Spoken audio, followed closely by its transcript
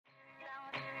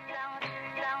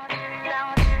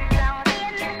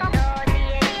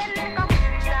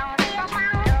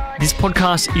This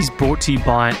podcast is brought to you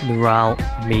by Neural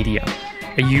Media.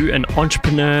 Are you an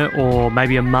entrepreneur or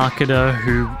maybe a marketer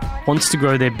who wants to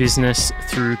grow their business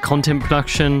through content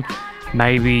production?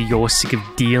 Maybe you're sick of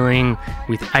dealing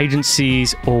with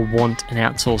agencies or want an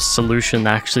outsourced solution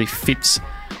that actually fits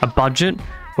a budget?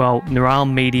 Well, Neural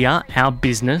Media, our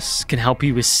business, can help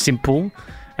you with simple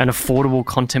and affordable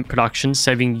content production,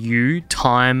 saving you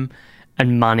time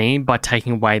and money by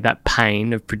taking away that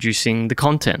pain of producing the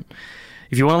content.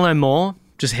 If you want to learn more,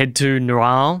 just head to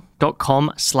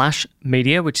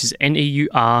neural.com/media, which is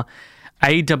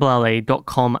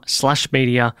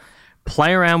neuralle.com/media.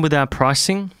 Play around with our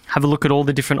pricing, have a look at all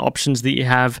the different options that you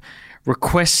have,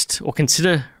 request or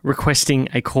consider requesting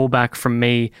a callback from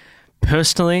me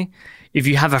personally. If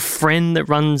you have a friend that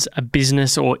runs a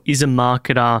business or is a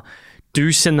marketer,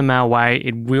 do send them our way.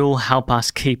 It will help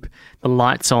us keep the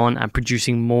lights on and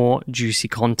producing more juicy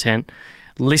content.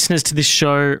 Listeners to this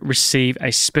show receive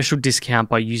a special discount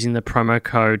by using the promo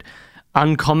code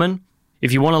UNCOMMON.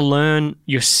 If you want to learn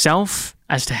yourself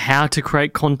as to how to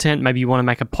create content, maybe you want to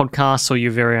make a podcast or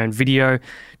your very own video,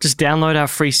 just download our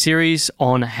free series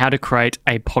on how to create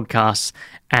a podcast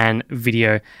and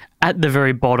video at the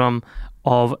very bottom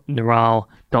of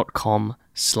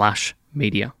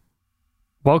neural.com/media.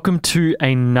 Welcome to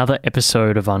another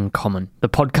episode of Uncommon, the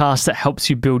podcast that helps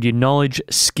you build your knowledge,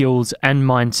 skills, and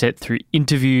mindset through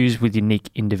interviews with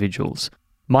unique individuals.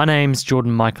 My name's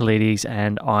Jordan Michaelides,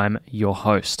 and I'm your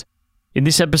host. In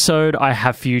this episode, I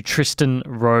have for you Tristan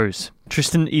Rose.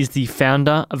 Tristan is the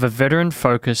founder of a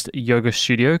veteran-focused yoga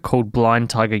studio called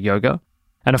Blind Tiger Yoga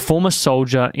and a former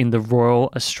soldier in the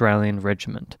Royal Australian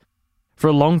Regiment. For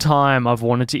a long time, I've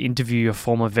wanted to interview a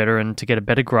former veteran to get a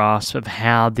better grasp of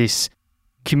how this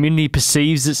community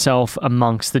perceives itself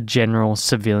amongst the general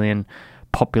civilian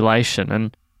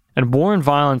population. And war and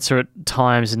violence are at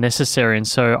times necessary. And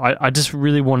so I just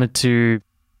really wanted to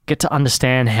get to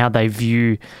understand how they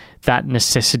view that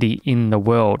necessity in the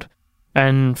world.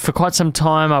 And for quite some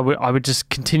time, I would just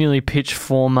continually pitch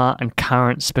former and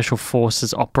current special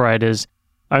forces operators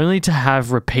only to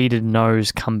have repeated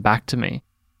no's come back to me.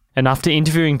 And after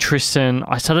interviewing Tristan,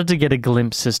 I started to get a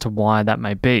glimpse as to why that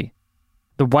may be.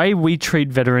 The way we treat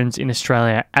veterans in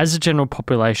Australia as a general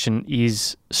population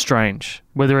is strange.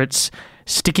 Whether it's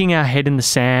sticking our head in the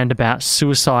sand about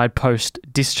suicide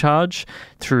post-discharge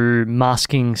through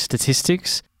masking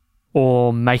statistics,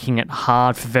 or making it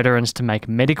hard for veterans to make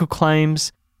medical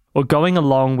claims, or going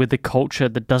along with the culture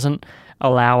that doesn't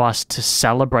allow us to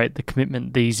celebrate the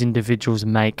commitment these individuals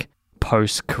make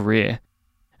post-career.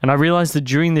 And I realized that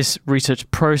during this research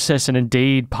process, and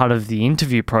indeed part of the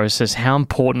interview process, how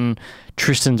important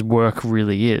Tristan's work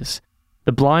really is.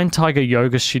 The Blind Tiger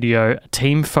Yoga Studio, a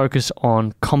team focused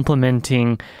on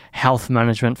complementing health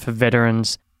management for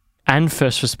veterans and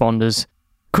first responders,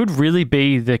 could really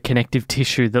be the connective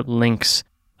tissue that links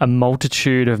a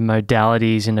multitude of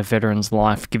modalities in a veteran's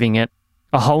life, giving it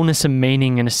a wholeness and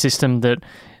meaning in a system that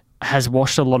has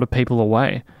washed a lot of people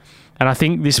away. And I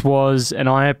think this was an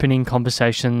eye-opening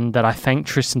conversation that I thank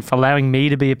Tristan for allowing me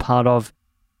to be a part of,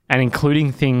 and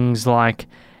including things like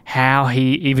how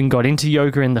he even got into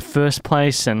yoga in the first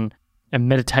place and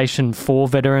meditation for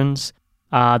veterans,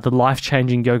 the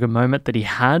life-changing yoga moment that he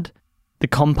had, the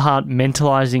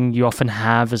compartmentalizing you often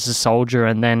have as a soldier,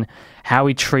 and then how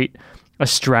we treat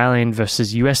Australian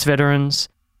versus US veterans,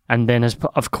 and then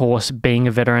of course being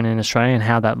a veteran in Australia and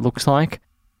how that looks like.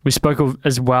 We spoke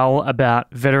as well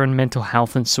about veteran mental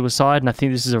health and suicide, and I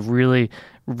think this is a really,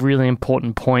 really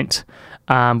important point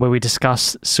where we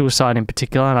discuss suicide in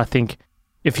particular, and I think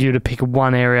if you were to pick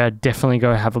one area, definitely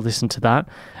go have a listen to that.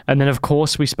 And then, of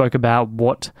course, we spoke about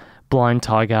what Blind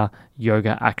Tiger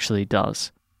Yoga actually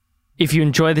does. If you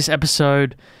enjoy this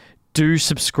episode, do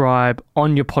subscribe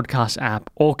on your podcast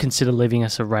app or consider leaving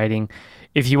us a rating.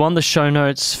 If you want the show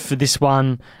notes for this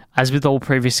one, as with all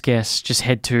previous guests, just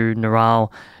head to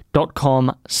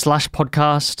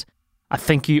neural.com/podcast. I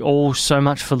thank you all so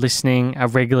much for listening, our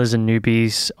regulars and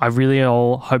newbies. I really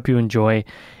all hope you enjoy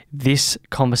this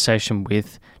conversation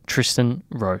with Tristan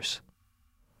Rose.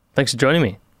 Thanks for joining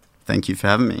me. Thank you for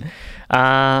having me.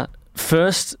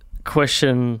 First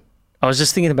question, I was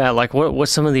just thinking about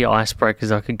what's some of the icebreakers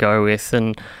I could go with,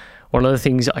 and one of the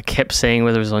things I kept seeing,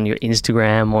 whether it was on your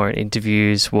Instagram or in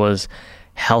interviews, was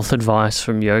health advice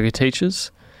from yoga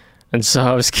teachers. And so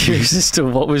I was curious as to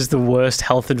what was the worst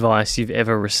health advice you've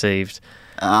ever received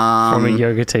from a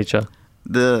yoga teacher.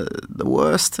 The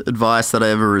worst advice that I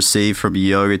ever received from a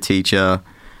yoga teacher,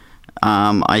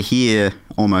 I hear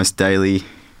almost daily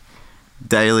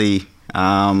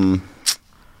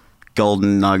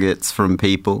golden nuggets from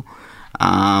people.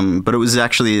 But it was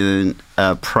actually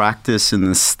a practice in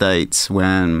the States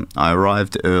when I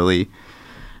arrived early.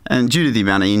 And due to the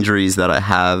amount of injuries that I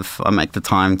have, I make the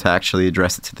time to actually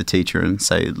address it to the teacher and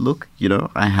say, look,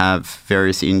 I have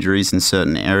various injuries in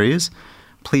certain areas.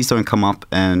 Please don't come up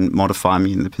and modify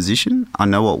me in the position. I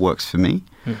know what works for me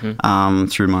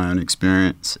through my own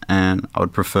experience, and I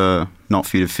would prefer not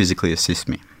for you to physically assist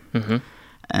me.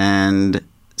 And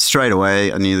straight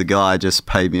away, I knew the guy just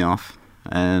paid me off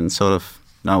and sort of,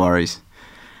 no worries.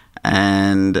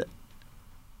 And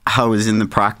I was in the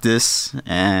practice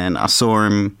and I saw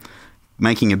him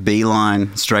making a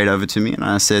beeline straight over to me, and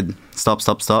I said, stop,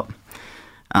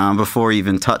 before he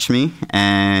even touched me.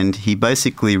 And he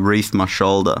basically reefed my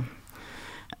shoulder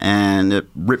and it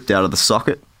ripped out of the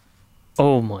socket.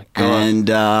 Oh my God. And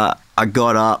I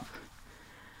got up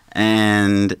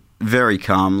and very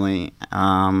calmly,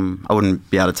 I wouldn't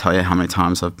be able to tell you how many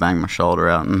times I've banged my shoulder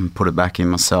out and put it back in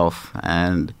myself,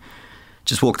 and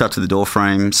just walked up to the door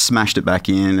frame, smashed it back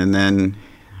in, and then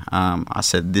I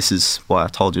said, this is why I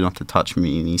told you not to touch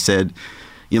me. And he said,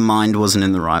 your mind wasn't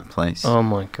in the right place. Oh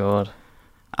my God.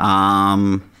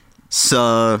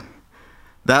 So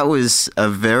that was a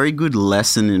very good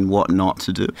lesson in what not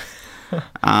to do.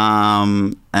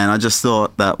 And I just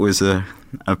thought that was a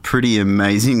pretty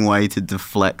amazing way to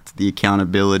deflect the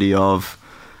accountability of,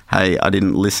 hey, I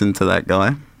didn't listen to that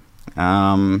guy.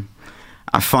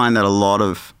 I find that a lot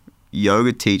of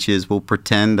yoga teachers will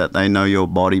pretend that they know your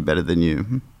body better than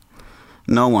you.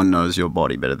 No one knows your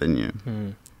body better than you.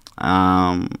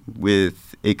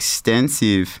 With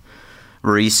extensive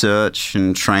research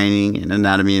and training in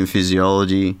anatomy and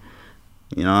physiology,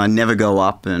 I never go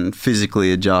up and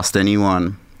physically adjust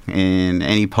anyone in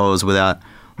any pose without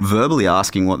verbally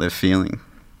asking what they're feeling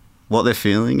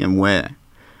and where.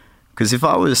 Because if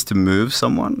I was to move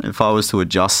someone, if I was to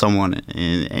adjust someone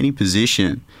in any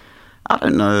position, I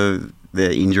don't know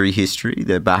their injury history,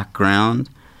 their background.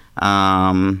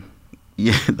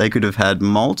 They could have had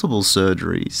multiple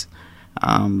surgeries.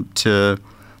 To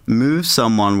move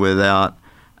someone without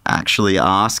actually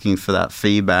asking for that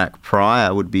feedback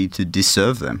prior would be to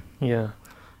disserve them. Yeah.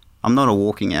 I'm not a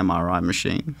walking MRI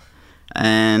machine.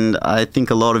 And I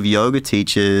think a lot of yoga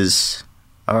teachers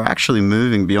are actually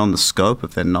moving beyond the scope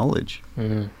of their knowledge.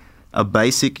 A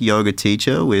basic yoga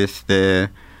teacher with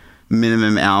their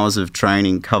minimum hours of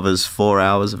training covers 4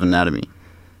 hours of anatomy.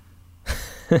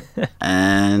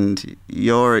 And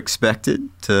you're expected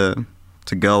to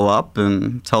go up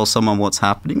and tell someone what's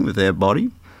happening with their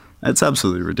body. It's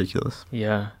absolutely ridiculous.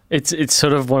 Yeah. It's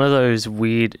sort of one of those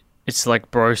weird, it's like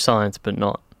bro science, but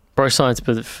not. Bro science,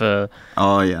 but for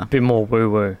a bit more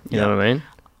woo-woo. You know what I mean?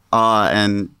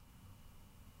 And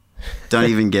don't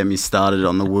even get me started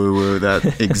on the woo-woo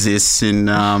that exists in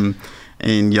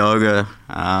yoga.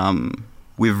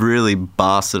 We've really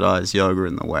bastardized yoga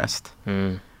in the West.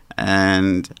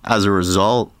 And as a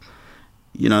result,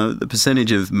 the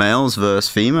percentage of males versus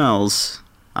females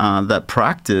that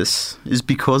practice is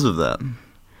because of that.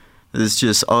 There's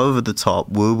just over-the-top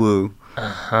woo-woo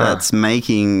that's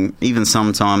making, even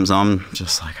sometimes I'm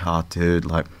just like, oh, dude,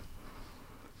 like,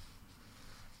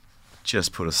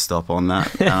 just put a stop on that.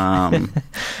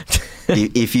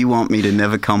 If you want me to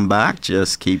never come back,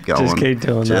 just keep going. Just keep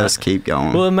doing that. Just keep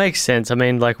going. Well, it makes sense. I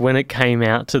mean, like, when it came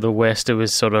out to the West, it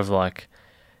was sort of like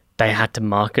they had to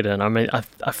market it. I mean,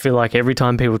 I feel like every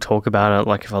time people talk about it,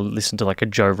 like if I listen to like a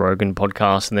Joe Rogan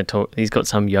podcast and he's got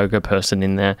some yoga person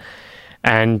in there,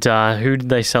 and who did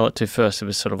they sell it to first? It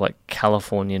was sort of like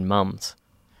Californian mums.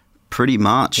 Pretty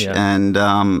much. Yeah. And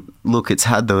look, it's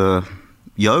had the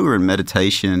yoga and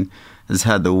meditation has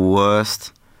had the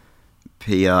worst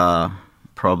PR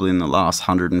probably in the last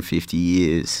 150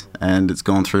 years, and it's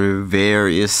gone through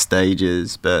various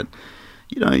stages. But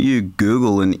you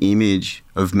Google an image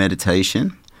of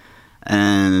meditation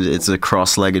and it's a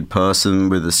cross-legged person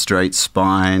with a straight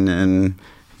spine, and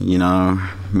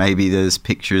maybe there's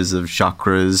pictures of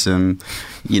chakras, and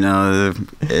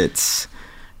it's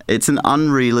an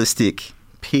unrealistic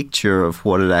picture of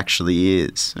what it actually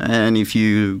is. And if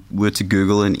you were to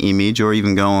Google an image or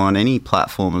even go on any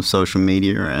platform of social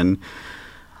media and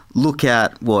look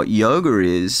at what yoga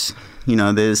is,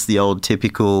 there's the old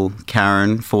typical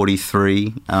Karen, 43,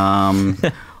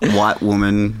 white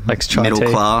woman, middle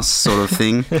class sort of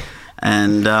thing.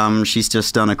 And she's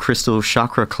just done a crystal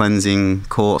chakra cleansing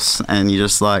course. And you're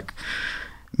just like,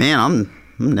 man, I'm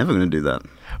never going to do that.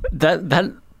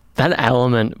 That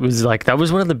element was like, that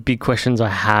was one of the big questions I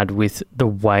had with the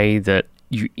way that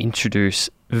you introduce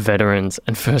veterans.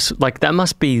 And first, like, that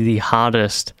must be the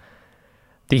hardest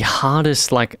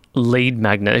like lead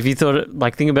magnet. If you thought,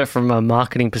 like, think about it from a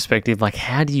marketing perspective, like,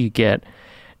 how do you get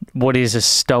what is a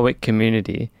stoic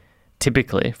community,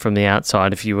 typically from the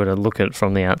outside, if you were to look at it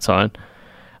from the outside,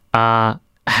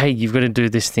 hey, you've got to do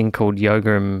this thing called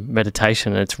yoga and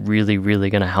meditation, and it's really, really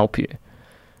going to help you.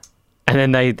 And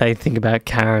then they think about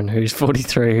Karen, who's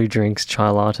 43, who drinks chai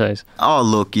lattes. Oh,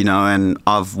 look, and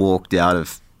I've walked out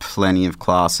of plenty of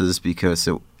classes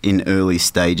in early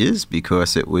stages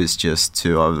because it was just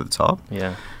too over the top.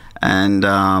 Yeah. And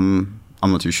I'm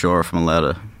not too sure if I'm allowed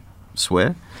to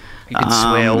swear. You can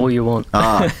swear all you want.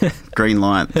 Green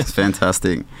light. It's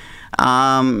fantastic.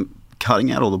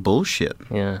 Cutting out all the bullshit.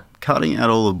 Yeah. Cutting out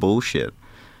all the bullshit.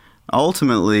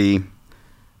 Ultimately,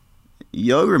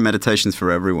 yoga and meditation's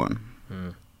for everyone.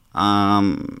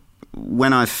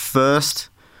 When I first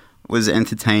was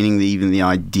entertaining even the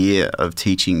idea of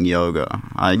teaching yoga,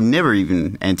 I never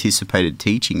even anticipated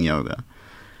teaching yoga.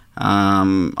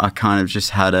 I kind of just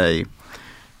had a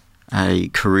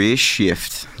career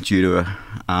shift due to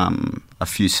a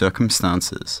few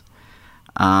circumstances.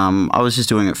 I was just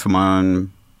doing it for my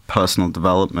own personal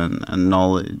development and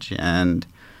knowledge and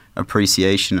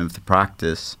appreciation of the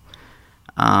practice.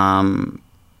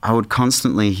 I would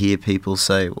constantly hear people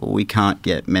say, well, we can't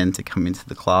get men to come into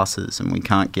the classes and we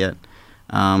can't get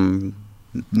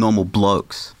normal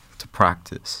blokes to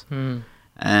practice.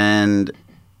 And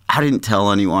I didn't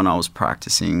tell anyone I was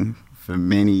practicing for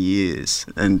many years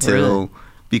until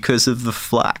because of the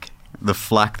flack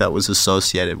that was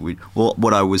associated with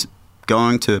what I was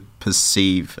going to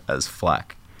perceive as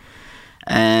flack.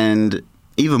 And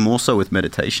even more so with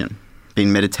meditation.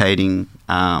 Been meditating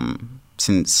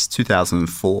since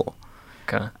 2004.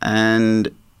 Okay.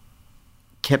 And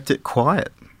kept it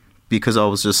quiet because I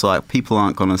was just like, people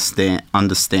aren't going to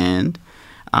understand,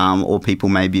 or people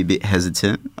may be a bit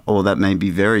hesitant, or that may be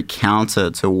very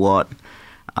counter to what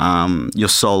your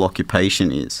sole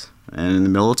occupation is. And in the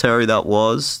military, that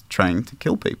was trying to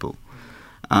kill people.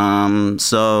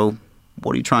 So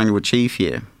what are you trying to achieve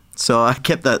here? So I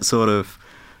kept that sort of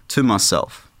to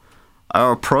myself.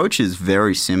 Our approach is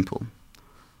very simple.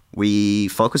 We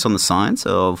focus on the science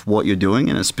of what you're doing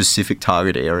in a specific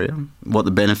target area, what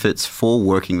the benefits for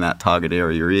working that target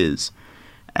area is,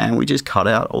 and we just cut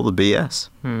out all the BS.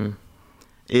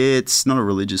 It's not a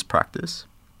religious practice.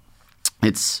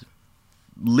 It's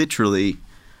literally,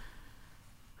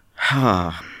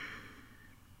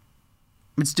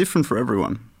 it's different for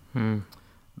everyone.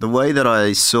 The way that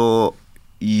I saw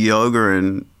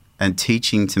yoga and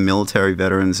teaching to military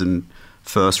veterans and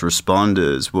first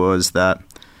responders was that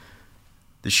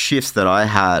the shifts that I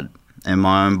had in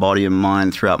my own body and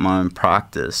mind throughout my own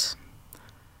practice,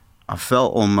 I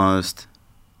felt almost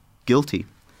guilty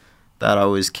that I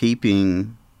was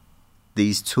keeping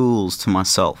these tools to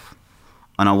myself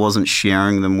and I wasn't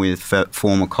sharing them with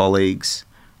former colleagues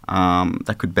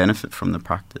that could benefit from the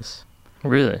practice.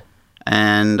 Really?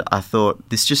 And I thought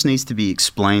this just needs to be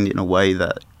explained in a way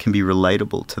that can be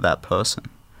relatable to that person.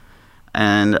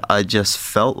 And I just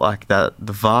felt like that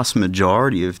the vast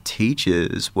majority of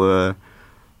teachers were,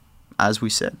 as we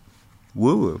said,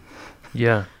 woo-woo.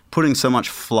 Yeah. Putting so much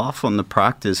fluff on the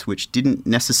practice which didn't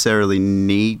necessarily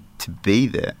need to be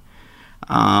there.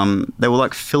 They were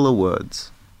like filler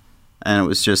words. And it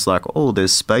was just like, oh,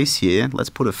 there's space here. Let's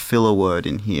put a filler word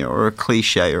in here, or a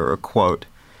cliche or a quote.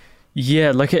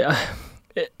 Yeah, like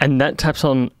and that taps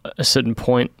on a certain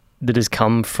point that has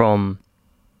come from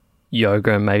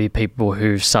yoga and maybe people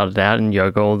who've started out in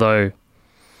yoga, although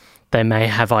they may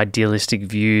have idealistic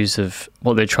views of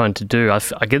what they're trying to do.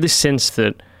 I get this sense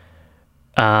that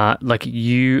like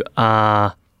you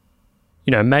are,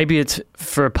 maybe it's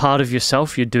for a part of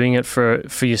yourself, you're doing it for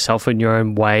yourself in your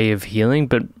own way of healing,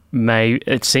 but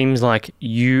it seems like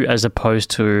you, as opposed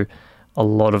to a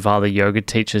lot of other yoga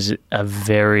teachers, are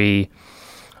very,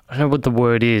 I don't know what the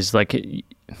word is, like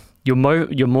you're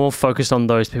more focused on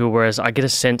those people, whereas I get a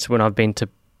sense when I've been to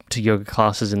yoga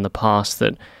classes in the past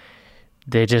that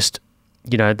they're just,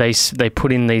 they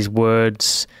put in these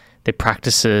words, their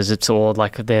practices, it's all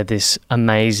like they're this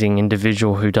amazing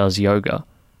individual who does yoga.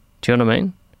 Do you know what I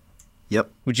mean? Yep.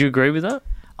 Would you agree with that?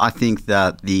 I think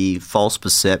that the false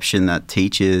perception that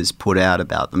teachers put out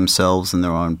about themselves and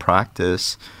their own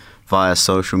practice via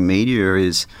social media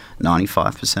is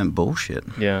 95% bullshit.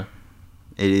 Yeah.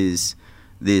 It is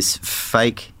this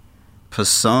fake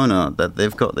persona that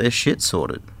they've got their shit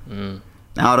sorted.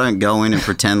 Now, I don't go in and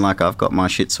pretend like I've got my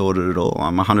shit sorted at all.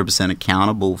 I'm 100%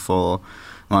 accountable for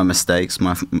my mistakes,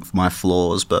 my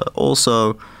flaws, but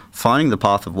also finding the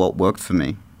path of what worked for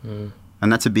me.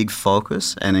 And that's a big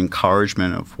focus and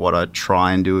encouragement of what I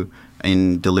try and do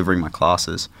in delivering my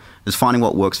classes, is finding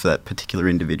what works for that particular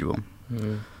individual.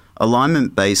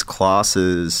 Alignment-based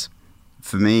classes,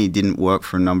 for me, didn't work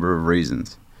for a number of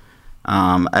reasons.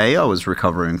 I was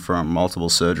recovering from multiple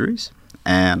surgeries,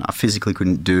 and I physically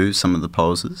couldn't do some of the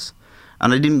poses.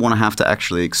 And I didn't want to have to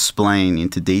actually explain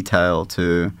into detail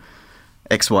to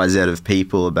XYZ of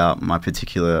people about my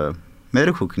particular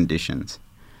medical conditions.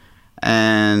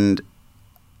 And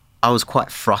I was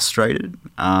quite frustrated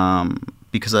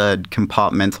because I had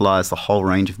compartmentalized the whole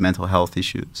range of mental health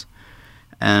issues.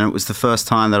 And it was the first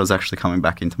time that I was actually coming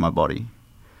back into my body.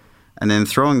 And then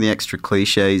throwing the extra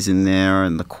cliches in there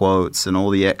and the quotes and all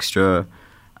the extra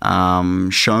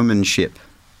showmanship,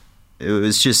 it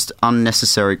was just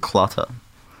unnecessary clutter.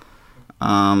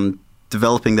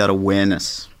 Developing that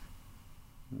awareness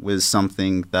was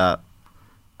something that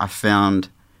I found,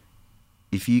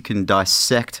 if you can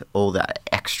dissect all that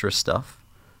extra stuff,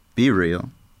 be real,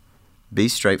 be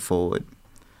straightforward,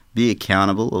 be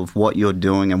accountable of what you're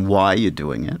doing and why you're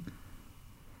doing it,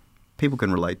 people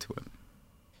can relate to it.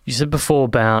 You said before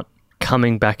about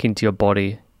coming back into your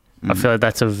body. I feel like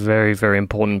that's a very, very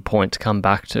important point to come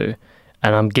back to.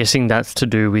 And I'm guessing that's to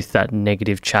do with that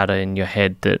negative chatter in your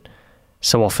head that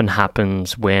so often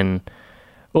happens when,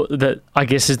 that I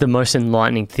guess is the most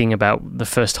enlightening thing about the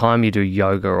first time you do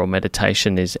yoga or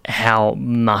meditation is how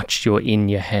much you're in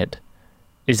your head.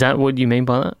 Is that what you mean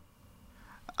by that?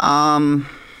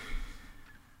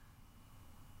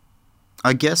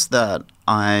 I guess that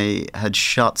I had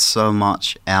shut so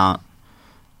much out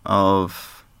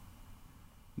of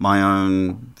my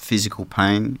own physical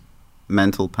pain,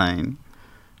 mental pain,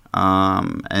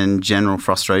 and general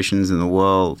frustrations in the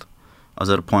world. I was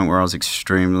at a point where I was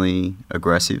extremely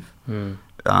aggressive,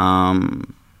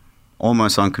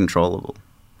 almost uncontrollable.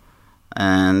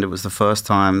 And it was the first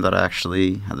time that I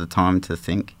actually had the time to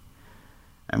think.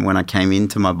 And when I came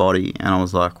into my body and I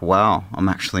was like, wow, I'm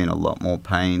actually in a lot more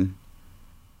pain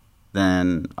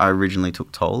than I originally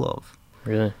took toll of.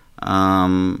 Really?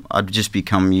 I'd just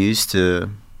become used to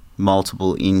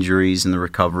multiple injuries in the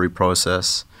recovery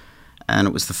process. And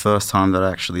it was the first time that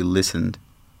I actually listened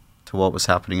to what was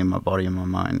happening in my body and my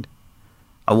mind.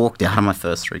 I walked out of my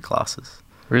first 3 classes.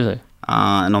 Really?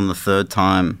 And on the third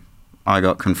time, I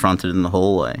got confronted in the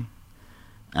hallway.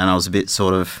 And I was a bit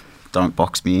sort of, don't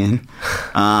box me in.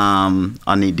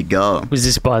 I need to go. Was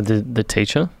this by the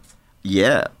teacher?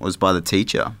 Yeah, it was by the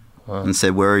teacher. Wow. And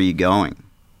said, where are you going?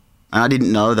 And I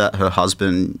didn't know that her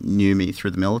husband knew me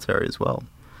through the military as well.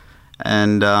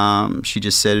 And she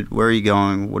just said, where are you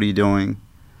going? What are you doing?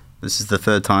 This is the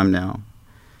third time now.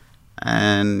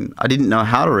 And I didn't know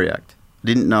how to react. I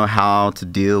didn't know how to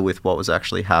deal with what was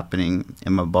actually happening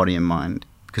in my body and mind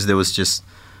because there was just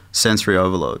sensory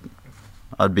overload.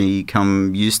 I'd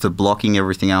become used to blocking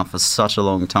everything out for such a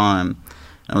long time.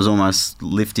 I was almost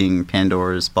lifting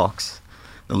Pandora's box,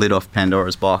 the lid off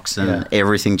Pandora's box, and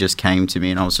everything just came to me.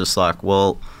 And I was just like,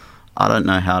 well, I don't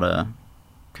know how to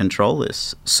control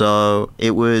this. So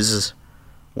it was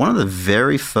one of the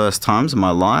very first times in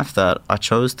my life that I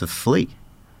chose to flee.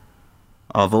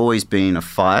 I've always been a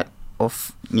fight, or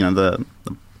the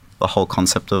whole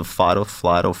concept of fight or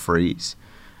flight or freeze,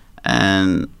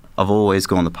 and I've always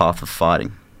gone the path of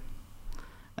fighting.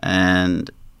 And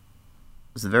it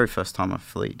was the very first time I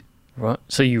fled. Right.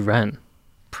 So you ran?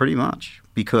 Pretty much,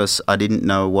 because I didn't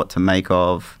know what to make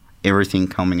of everything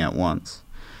coming at once.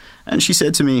 And she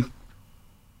said to me,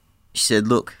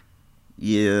 look,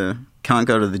 you can't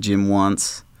go to the gym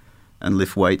once and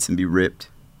lift weights and be ripped.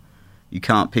 You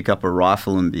can't pick up a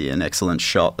rifle and be an excellent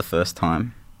shot the first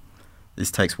time. This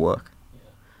takes work.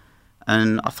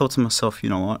 And I thought to myself, you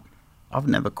know what? I've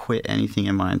never quit anything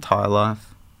in my entire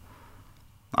life.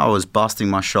 I was busting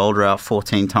my shoulder out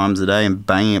 14 times a day and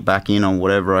banging it back in on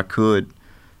whatever I could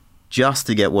just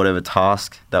to get whatever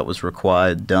task that was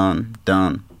required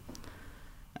done.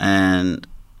 And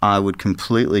I would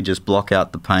completely just block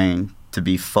out the pain to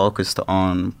be focused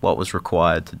on what was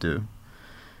required to do.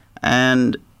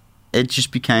 And it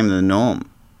just became the norm.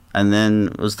 And then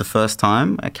it was the first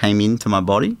time I came into my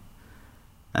body,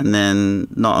 and then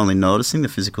not only noticing the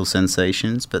physical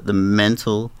sensations, but the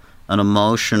mental and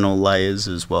emotional layers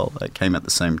as well that came at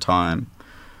the same time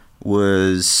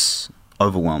was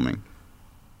overwhelming.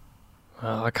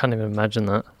 I can't even imagine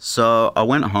that. So I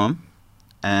went home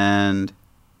and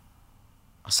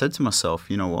I said to myself,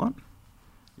 you know what?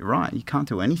 You're right. You can't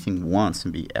do anything once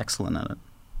and be excellent at it.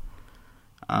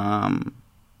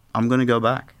 I'm going to go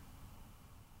back.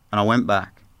 And I went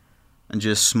back, and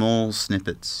just small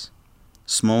snippets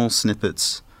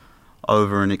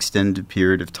over an extended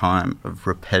period of time of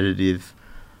repetitive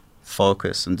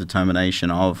focus and determination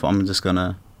of, I'm just going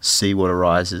to see what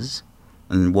arises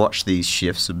and watch these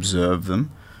shifts, observe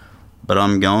them, but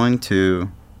I'm going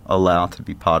to allow to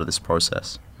be part of this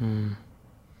process.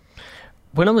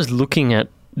 When I was looking at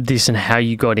this and how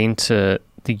you got into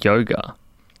the yoga,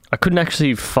 I couldn't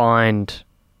actually find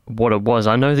what it was.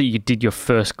 I know that you did your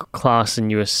first class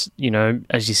and you were, you know,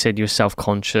 as you said, you were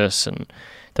self-conscious, and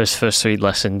those first 3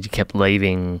 lessons you kept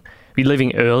leaving. Were you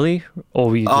leaving early, or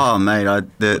were you just... Oh, mate,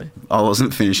 I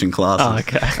wasn't finishing classes.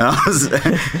 Oh,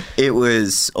 okay. It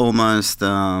was almost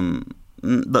the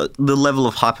level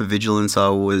of hypervigilance I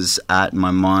was at in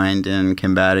my mind and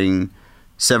combating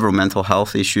several mental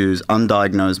health issues,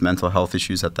 undiagnosed mental health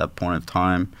issues at that point of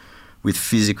time, with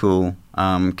physical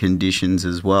conditions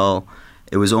as well.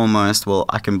 It was almost, well,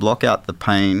 I can block out the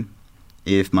pain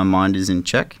if my mind is in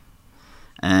check,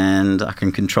 and I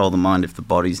can control the mind if the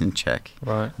body's in check.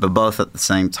 Right. But both at the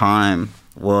same time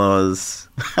was,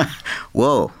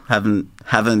 whoa, haven't.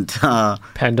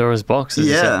 Pandora's box.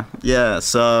 Yeah.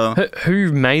 So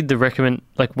who made the recommend?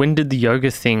 Like, when did the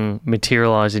yoga thing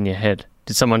materialize in your head?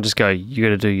 Did someone just go, "You got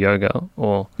to do yoga,"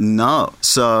 or no?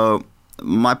 So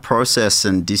my process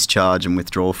and discharge and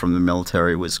withdrawal from the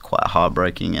military was quite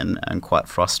heartbreaking and quite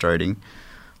frustrating.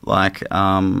 Like,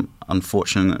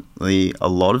 unfortunately, a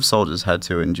lot of soldiers had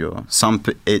to endure.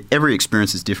 Every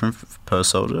experience is different per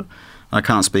soldier. I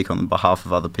can't speak on behalf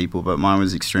of other people, but mine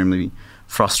was extremely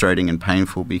frustrating and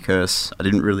painful because I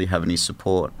didn't really have any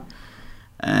support.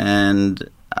 And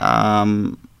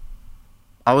I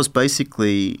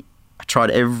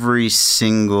tried every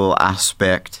single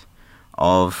aspect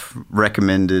of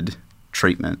recommended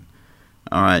treatment.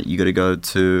 All right, you got to go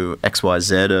to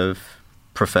XYZ of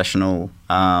professional,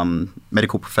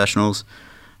 medical professionals,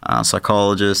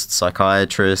 psychologists,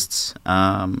 psychiatrists,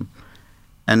 and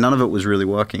none of it was really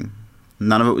working.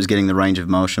 None of it was getting the range of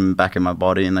motion back in my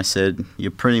body, and they said,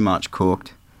 "You're pretty much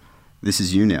cooked. This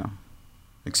is you now.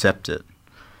 Accept it."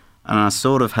 And I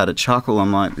sort of had a chuckle.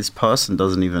 I'm like, this person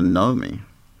doesn't even know me.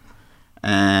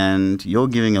 And you're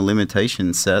giving a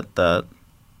limitation set that,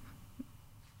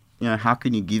 you know, how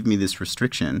can you give me this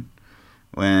restriction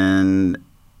when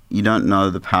you don't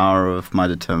know the power of my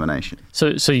determination?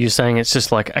 So you're saying it's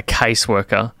just like a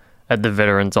caseworker at the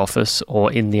Veterans Office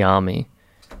or in the Army,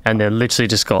 and they're literally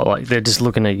just got like, they're just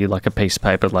looking at you like a piece of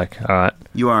paper, like, all right,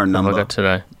 you are a number. What have I got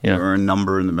today? Yeah. You are a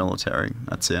number in the military.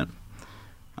 That's it.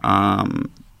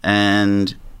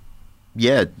 And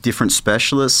yeah, different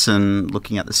specialists and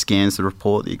looking at the scans, the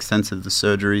report, the extent of the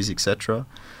surgeries, etc.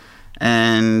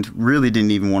 And really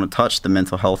didn't even want to touch the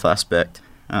mental health aspect.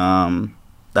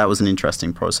 That was an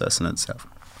interesting process in itself.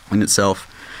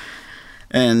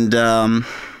 And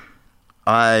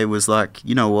I was like,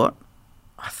 you know what?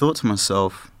 I thought to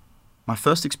myself, my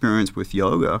first experience with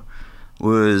yoga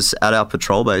was at our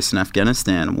patrol base in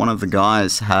Afghanistan. One of the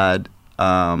guys had,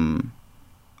 I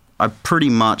pretty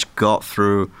much got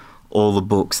through all the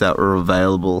books that were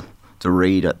available to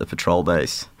read at the patrol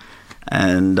base.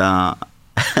 And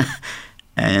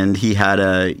and he had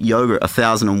a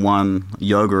 1001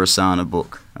 yoga asana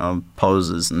book of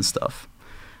poses and stuff.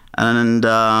 And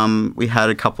we had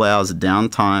a couple of hours of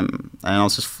downtime, and I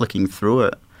was just flicking through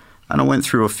it. And I went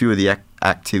through a few of the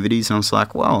activities, and I was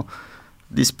like, well,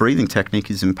 this breathing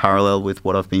technique is in parallel with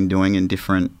what I've been doing in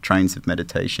different trains of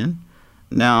meditation.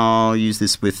 Now I'll use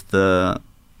this with the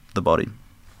body.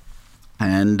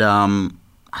 And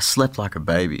I slept like a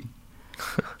baby.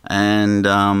 And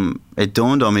it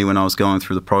dawned on me when I was going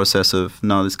through the process of,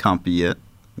 no, this can't be it.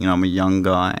 You know, I'm a young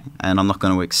guy, and I'm not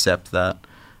going to accept that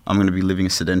I'm going to be living a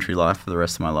sedentary life for the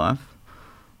rest of my life.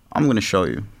 I'm going to show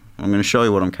you. I'm going to show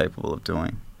you what I'm capable of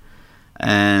doing.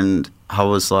 And I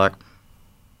was like,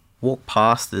 walked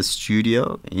past this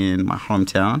studio in my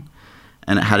hometown,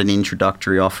 and it had an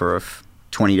introductory offer of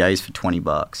 20 days for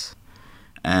 $20.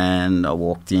 And I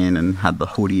walked in and had the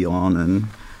hoodie on, and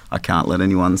I can't let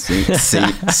anyone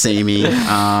see me.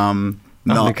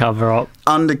 Undercover.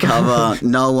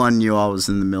 No one knew I was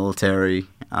in the military.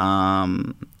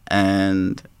 And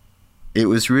it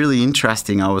was really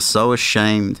interesting. I was so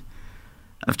ashamed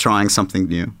of trying something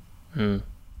new,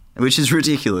 which is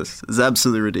ridiculous. It's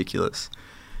absolutely ridiculous.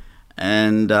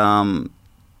 And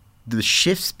the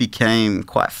shifts became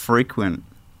quite frequent.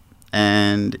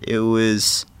 And it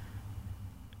was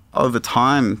over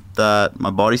time that my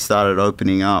body started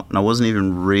opening up, and I wasn't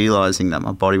even realizing that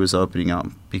my body was opening up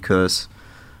because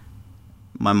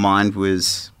my mind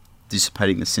was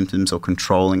dissipating the symptoms or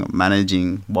controlling or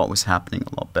managing what was happening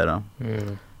a lot better.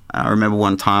 I remember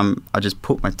one time I just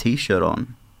put my t-shirt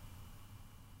on.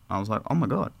 I was like, oh my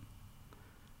God,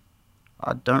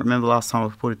 I don't remember the last time I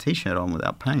put a t-shirt on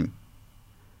without pain.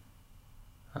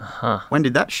 When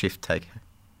did that shift take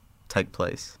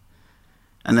place?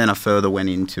 And then I further went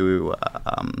into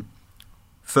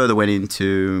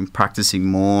practicing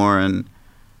more, and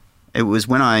it was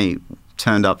when I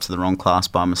turned up to the wrong class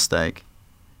by mistake,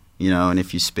 and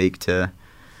if you speak to,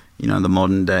 the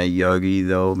modern day yogi,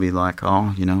 they'll be like,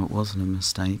 oh, it wasn't a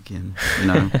mistake, and,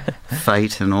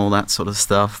 fate and all that sort of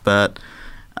stuff. But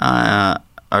I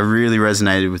really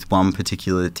resonated with one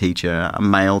particular teacher, a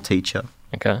male teacher.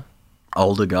 Okay.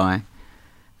 Older guy.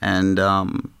 And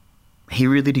he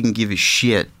really didn't give a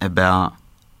shit about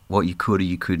what you could or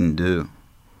you couldn't do.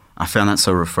 I found that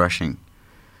so refreshing.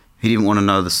 He didn't want to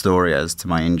know the story as to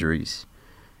my injuries.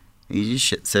 He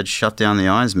just said, shut down the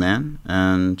eyes, man,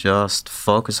 and just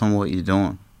focus on what you're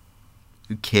doing.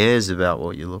 Who cares about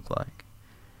what you look like?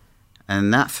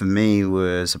 And that, for me,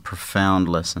 was a profound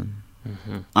lesson.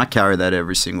 Mm-hmm. I carry that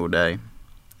every single day,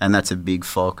 and that's a big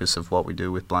focus of what we do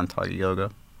with Blind Tiger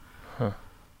Yoga. Huh.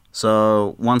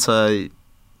 So once I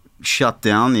shut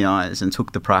down the eyes and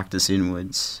took the practice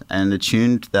inwards and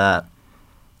attuned that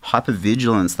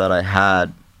hypervigilance that I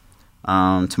had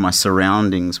to my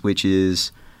surroundings, which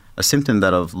is a symptom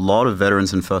that a lot of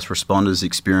veterans and first responders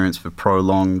experience for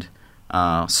prolonged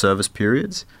service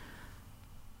periods,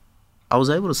 I was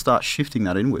able to start shifting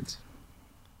that inwards.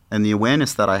 And the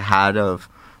awareness that I had of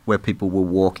where people were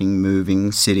walking,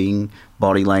 moving, sitting,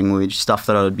 body language, stuff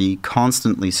that I would be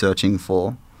constantly searching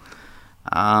for,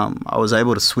 I was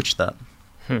able to switch that.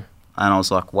 And I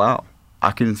was like, wow,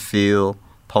 I can feel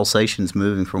pulsations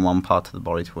moving from one part of the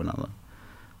body to another.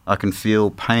 I can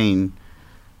feel pain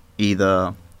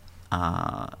either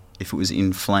if it was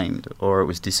inflamed or it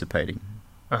was dissipating.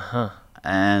 Uh-huh.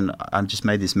 And I just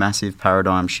made this massive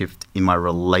paradigm shift in my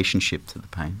relationship to the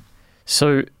pain.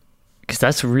 So, because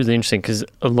that's really interesting, because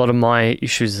a lot of my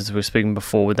issues, as we were speaking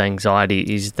before, with anxiety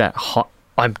is that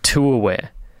I'm too aware.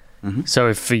 Mm-hmm.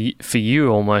 So for you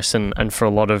almost, and for a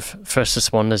lot of first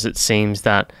responders, it seems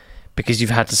that because you've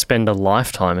had to spend a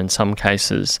lifetime in some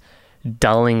cases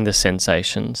dulling the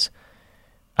sensations,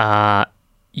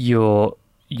 you're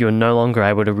no longer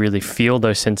able to really feel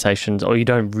those sensations, or you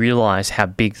don't realize how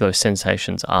big those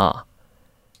sensations are,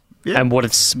 and what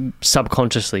it's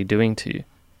subconsciously doing to you.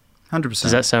 100%.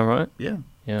 Does that sound right? Yeah.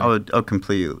 I would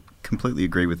completely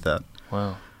agree with that.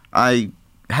 Wow. I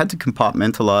had to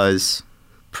compartmentalize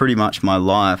pretty much my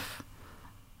life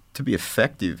to be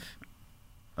effective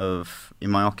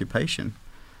in my occupation.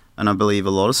 And I believe a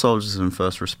lot of soldiers and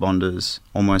first responders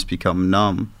almost become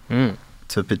numb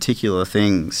to particular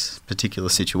things, particular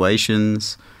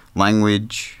situations,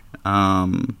 language,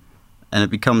 and it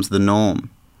becomes the norm.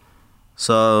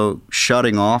 So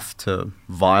shutting off to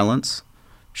violence,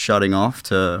 shutting off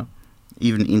to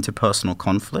even interpersonal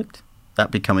conflict,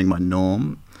 that becoming my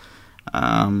norm,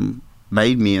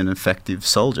 made me an effective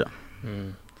soldier.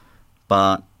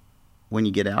 But when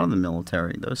you get out of the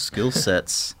military, those skill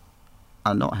sets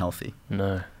are not healthy.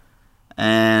 No.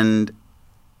 And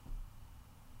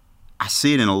I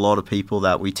see it in a lot of people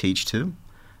that we teach to,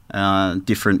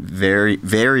 different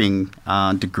varying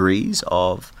degrees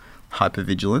of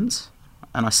hypervigilance.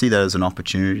 And I see that as an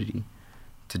opportunity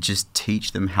to just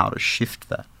teach them how to shift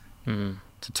that,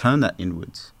 to turn that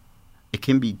inwards. It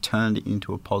can be turned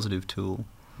into a positive tool.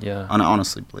 Yeah. And I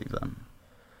honestly believe that.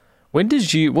 When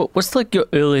did you, what's like your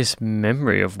earliest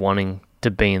memory of wanting to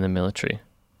be in the military?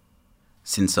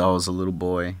 Since I was a little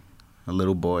boy.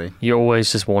 You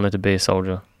always just wanted to be a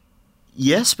soldier?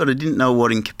 Yes, but I didn't know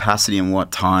what incapacity and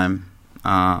what time.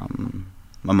 My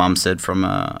mum said from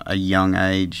a young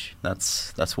age,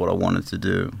 that's what I wanted to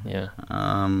do. Yeah.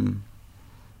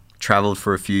 Travelled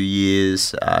for a few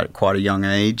years at quite a young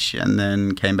age, and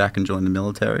then came back and joined the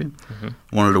military. Mm-hmm.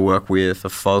 Wanted to work with a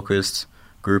focused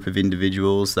group of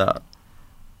individuals that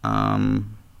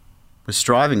was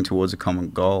striving towards a common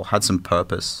goal, had some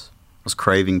purpose, was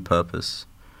craving purpose.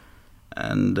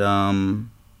 And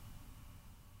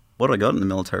what I got in the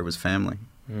military was family.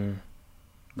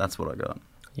 That's what I got.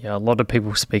 Yeah, a lot of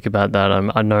people speak about that.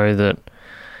 I know that,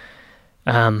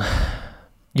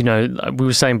 we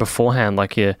were saying beforehand,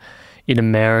 like in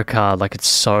America, like it's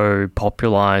so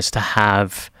popularized to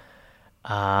have,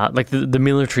 like the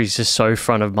military is just so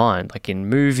front of mind, like in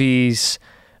movies.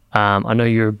 I know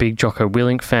you're a big Jocko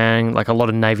Willink fan. Like a lot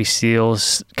of Navy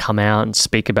SEALs come out and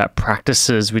speak about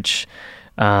practices, which,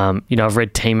 I've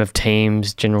read Team of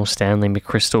Teams, General Stanley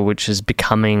McChrystal, which is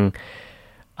becoming,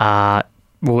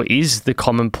 is the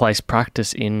commonplace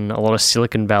practice in a lot of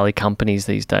Silicon Valley companies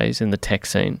these days in the tech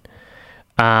scene.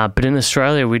 But in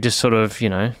Australia, we just sort of,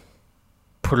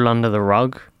 put it under the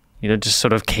rug, just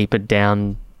sort of keep it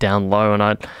down low. And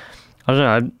I don't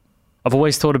know, I've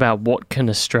always thought about what can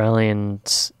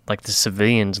Australians, like the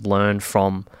civilians, learn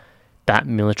from that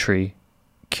military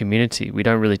community. We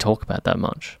don't really talk about that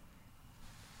much.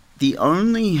 The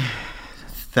only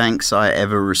thanks I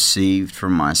ever received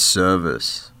from my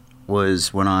service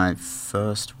was when I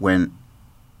first went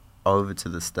over to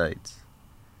the States.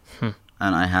 And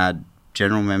I had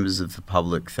general members of the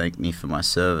public thank me for my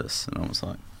service. And I was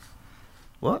like,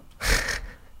 what?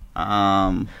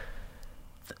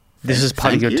 This is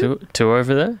part of your tour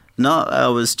over there? No, I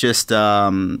was just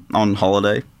on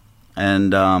holiday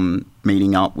and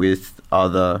meeting up with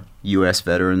other US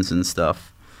veterans and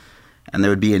stuff. And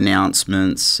there would be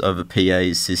announcements over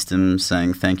PA systems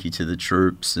saying thank you to the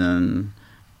troops and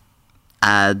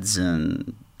ads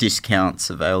and discounts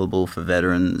available for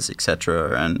veterans,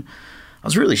 etc. And I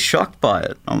was really shocked by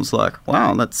it. I was like,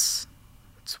 wow, it's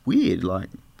weird. Like,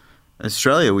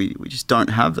 Australia, we just don't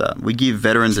have that. We give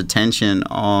veterans attention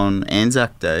on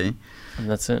Anzac Day. And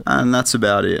that's it. And that's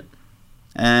about it.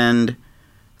 And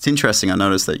it's interesting. I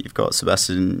noticed that you've got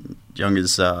Sebastian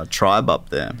Junger's tribe up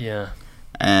there. Yeah.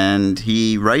 And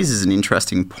he raises an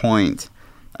interesting point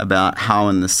about how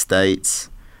in the States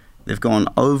they've gone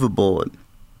overboard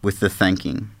with the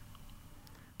thanking.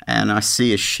 And I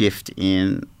see a shift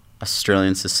in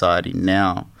Australian society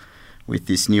now with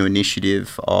this new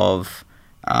initiative of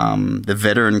the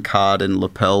veteran card and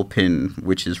lapel pin,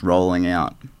 which is rolling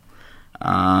out.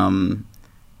 And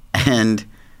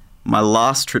my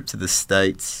last trip to the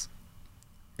States,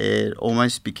 it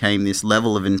almost became this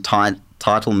level of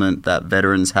entitlement that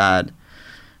veterans had.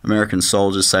 American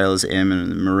soldiers, sailors,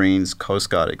 airmen, Marines,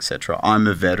 Coast Guard, etc. I'm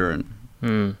a veteran,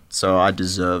 so I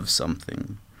deserve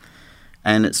something.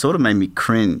 And it sort of made me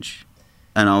cringe.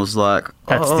 And I was like,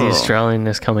 that's the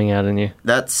Australianness coming out in you.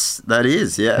 That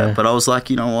is, yeah. But I was like,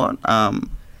 you know what?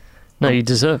 No, you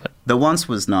deserve it. The once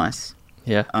was nice.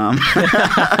 Yeah.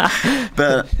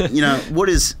 But, you know, what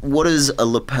is a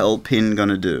lapel pin going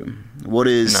to do? What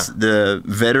is the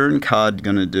veteran card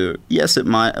going to do? Yes, it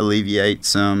might alleviate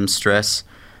some stress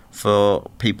for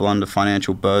people under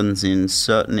financial burdens in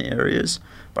certain areas,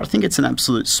 but I think it's an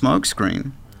absolute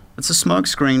smokescreen. It's a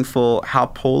smokescreen for how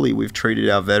poorly we've treated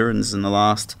our veterans in the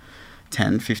last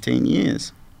 10, 15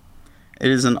 years. It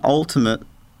is an ultimate,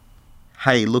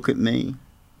 hey, look at me.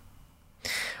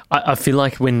 I feel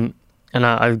like when, and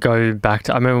I go back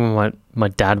to, I remember when my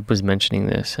dad was mentioning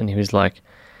this and he was like,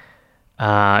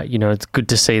 you know, it's good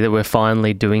to see that we're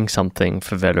finally doing something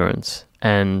for veterans.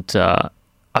 And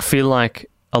I feel like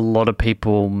a lot of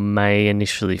people may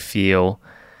initially feel,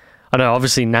 I know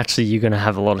obviously naturally you're going to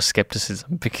have a lot of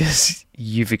skepticism because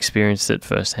you've experienced it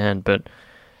firsthand, but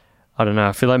I don't know,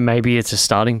 I feel like maybe it's a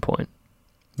starting point.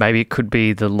 Maybe it could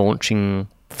be the launching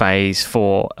phase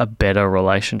for a better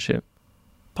relationship.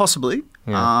 Possibly.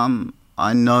 Yeah.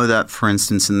 I know that, for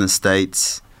instance, in the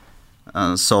States,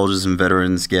 soldiers and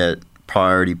veterans get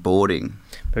priority boarding.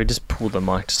 Maybe just pull the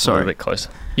mic just a little bit closer.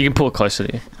 You can pull it closer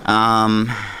to you.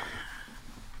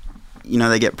 You know,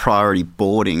 they get priority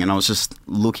boarding, and I was just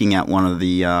looking at one of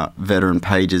the veteran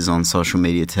pages on social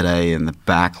media today and the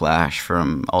backlash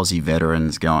from Aussie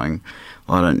veterans going,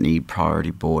 well, I don't need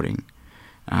priority boarding.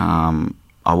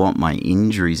 I want my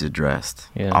injuries addressed.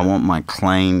 Yeah. I want my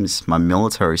claims, my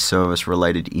military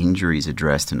service-related injuries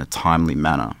addressed in a timely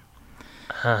manner.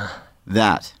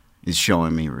 That is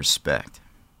showing me respect.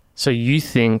 So you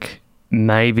think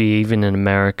maybe even in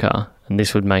America, and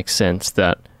this would make sense,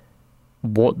 that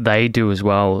what they do as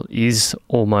well is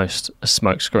almost a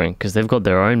smokescreen because they've got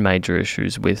their own major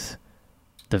issues with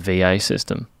the VA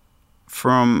system.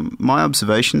 From my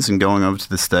observations and going over to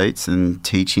the States and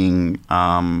teaching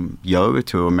yoga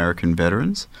to American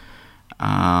veterans,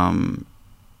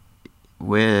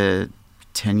 we're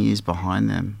 10 years behind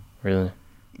them. Really?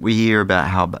 We hear about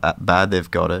how bad they've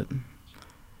got it.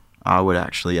 I would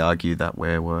actually argue that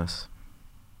we're worse.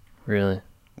 Really?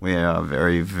 We are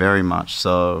very, very much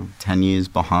so 10 years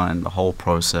behind the whole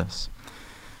process.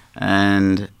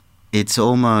 And it's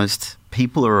almost,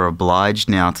 people are obliged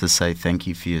now to say thank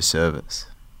you for your service.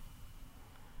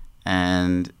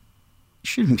 And you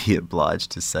shouldn't be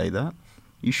obliged to say that.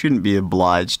 You shouldn't be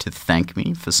obliged to thank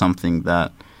me for something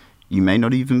that you may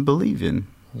not even believe in.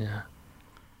 Yeah.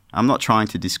 I'm not trying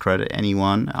to discredit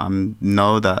anyone. I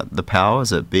know that the powers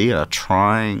that be are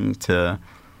trying to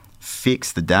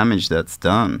fix the damage that's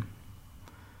done.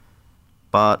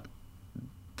 But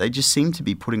they just seem to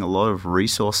be putting a lot of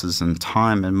resources and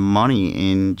time and money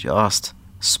in just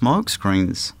smoke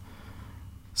screens,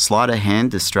 sleight of hand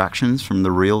distractions from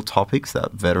the real topics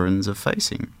that veterans are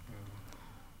facing.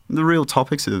 The real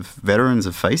topics of veterans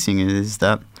are facing is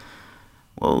that,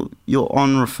 well, you'll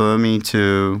refer me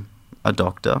to a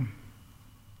doctor.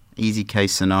 Easy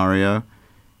case scenario,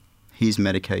 here's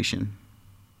medication.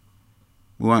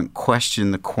 We won't question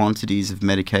the quantities of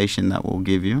medication that we'll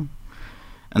give you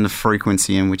and the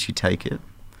frequency in which you take it.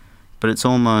 But it's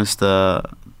almost,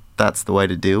 that's the way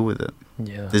to deal with it.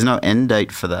 Yeah. There's no end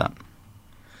date for that.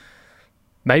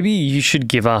 Maybe you should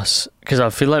give us, because I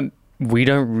feel like we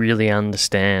don't really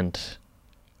understand.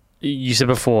 You said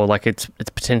before, like it's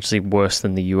potentially worse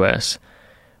than the US.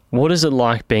 What is it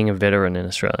like being a veteran in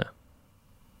Australia?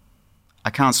 I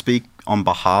can't speak on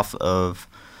behalf of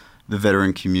the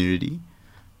veteran community,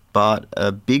 but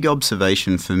a big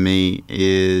observation for me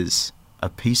is a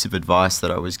piece of advice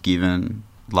that I was given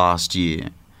last year,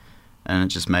 and it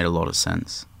just made a lot of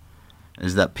sense,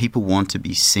 is that people want to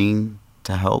be seen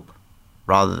to help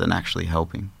rather than actually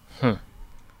helping.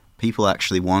 People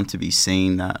actually want to be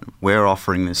seen that we're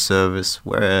offering this service,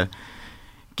 we're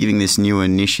giving this new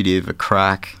initiative a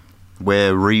crack,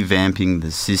 we're revamping the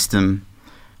system,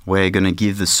 we're going to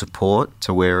give the support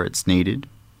to where it's needed.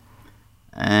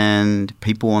 And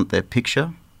people want their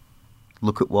picture.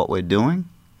 Look at what we're doing.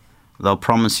 They'll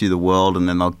promise you the world and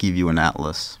then they'll give you an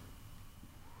atlas.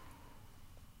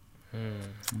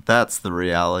 That's the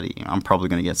reality. I'm probably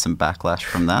going to get some backlash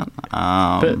from that.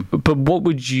 But what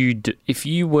would you do if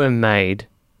you were made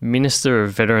Minister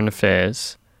of Veteran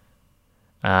Affairs?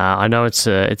 I know it's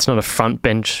not a front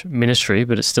bench ministry,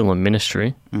 but it's still a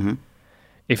ministry. Mm-hmm.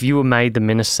 If you were made the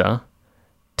minister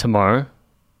tomorrow,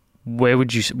 what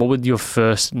would your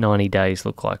first 90 days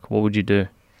look like? What would you do?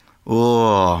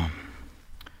 Oh,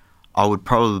 I would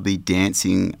probably be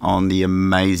dancing on the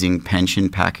amazing pension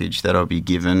package that I'll be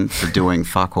given for doing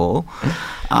fuck all.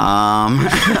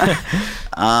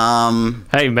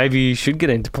 Hey, maybe you should get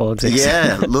into politics.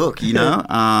 Yeah, look,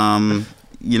 the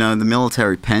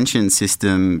military pension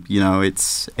system,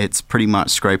 it's pretty much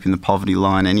scraping the poverty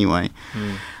line anyway.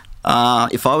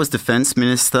 If I was defense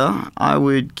minister, I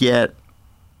would get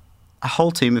a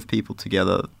whole team of people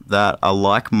together that are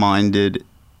like-minded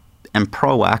and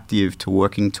proactive to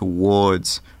working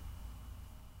towards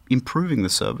improving the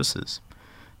services.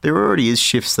 There already is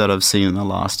shifts that I've seen in the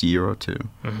last year or two.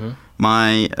 Mm-hmm.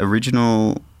 My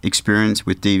original experience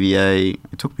with DVA,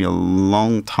 it took me a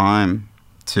long time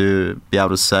to be able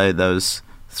to say those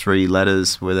 3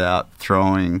 letters without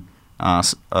throwing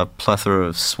a plethora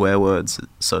of swear words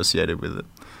associated with it.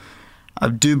 I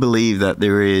do believe that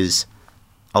there is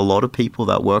a lot of people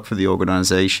that work for the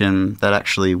organisation that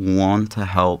actually want to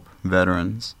help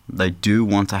veterans. They do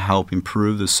want to help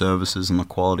improve the services and the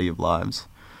quality of lives.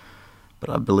 But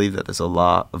I believe that there's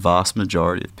a vast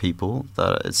majority of people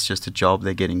that it's just a job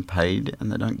they're getting paid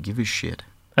and they don't give a shit.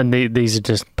 And these are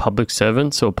just public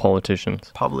servants or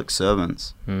politicians? Public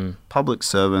servants. Public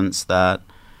servants that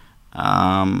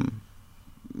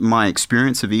my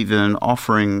experience of even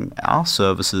offering our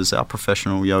services, our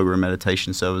professional yoga and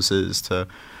meditation services, to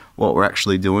what we're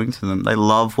actually doing to them. They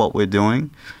love what we're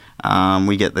doing.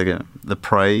 We get the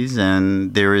praise,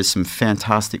 and there is some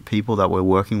fantastic people that we're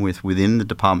working with within the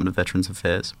Department of Veterans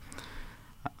Affairs.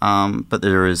 But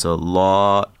there is a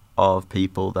lot of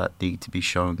people that need to be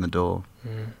shown the door.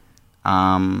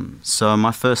 So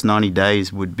my first 90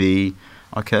 days would be,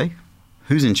 okay,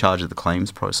 who's in charge of the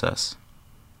claims process?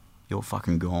 You're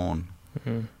fucking gone.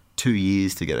 2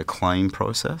 years to get a claim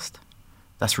processed?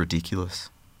 That's ridiculous.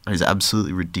 That is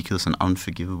absolutely ridiculous and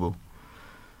unforgivable.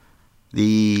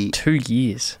 2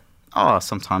 years? Oh,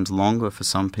 sometimes longer for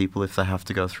some people if they have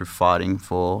to go through fighting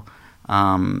for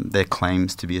their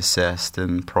claims to be assessed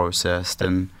and processed.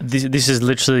 And this is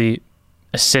literally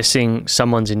assessing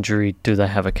someone's injury. Do they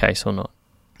have a case or not?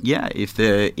 Yeah, if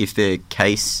their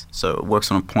case, so it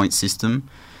works on a point system.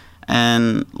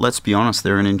 And let's be honest,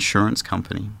 they're an insurance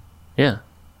company. Yeah,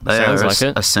 they sounds are like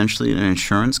it. Essentially an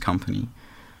insurance company.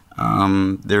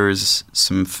 There is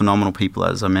some phenomenal people,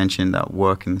 as I mentioned, that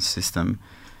work in the system.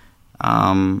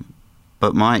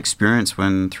 But my experience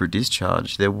when through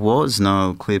discharge, there was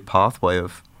no clear pathway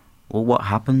of, well, what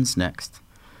happens next?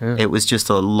 Yeah. It was just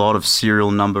a lot of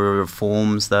serial number of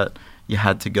forms that you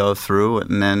had to go through,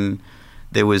 and then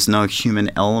there was no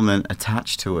human element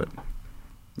attached to it.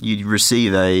 You'd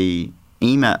receive a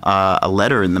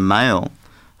letter in the mail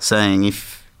saying,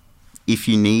 if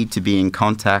you need to be in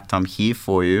contact, I'm here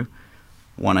for you,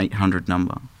 1-800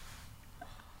 number.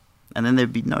 And then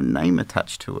there'd be no name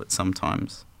attached to it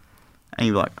sometimes. And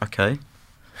you're like, okay,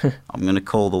 I'm going to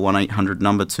call the 1-800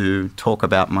 number to talk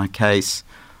about my case.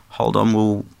 Hold on,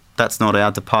 well, that's not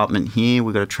our department here.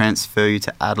 We've got to transfer you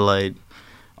to Adelaide.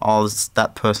 Oh,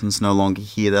 that person's no longer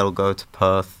here. That'll go to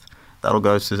Perth. That'll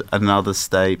go to another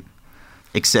state,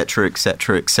 etc.,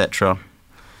 etc., etc.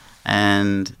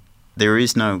 And there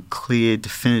is no clear,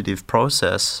 definitive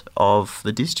process of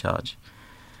the discharge.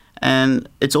 And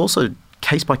it's also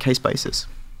case-by-case basis.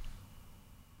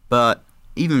 But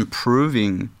even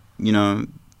proving,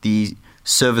 the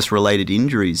service-related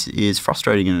injuries is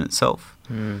frustrating in itself.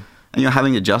 And you're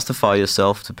having to justify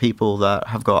yourself to people that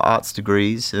have got arts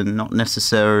degrees and not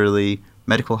necessarily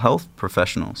medical health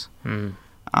professionals.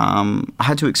 I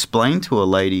had to explain to a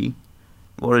lady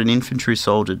what an infantry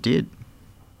soldier did.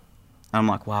 I'm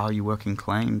like, wow, you work in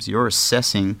claims. You're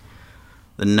assessing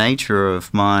the nature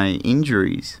of my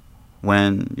injuries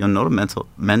when you're not a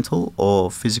mental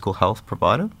or physical health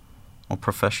provider or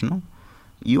professional.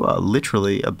 You are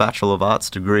literally a Bachelor of Arts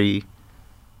degree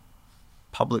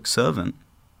public servant,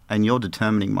 and you're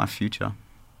determining my future.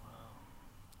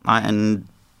 And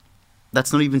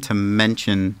that's not even to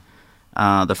mention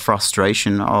the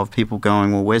frustration of people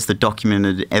going, well, where's the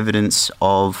documented evidence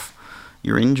of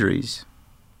your injuries?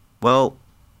 Well,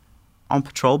 on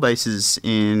patrol bases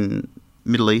in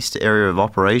Middle East area of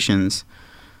operations,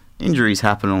 injuries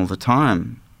happen all the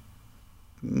time.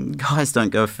 Guys don't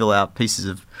go fill out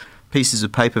pieces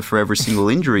of paper for every single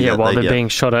injury. Yeah, that while they they're being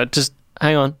shot at. Just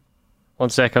hang on 1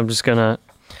 sec. I'm just gonna.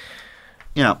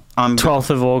 Yeah, 12th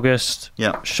of August.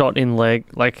 Yeah, shot in leg.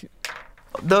 Like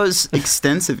those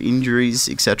extensive injuries,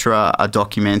 etc., are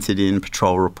documented in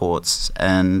patrol reports,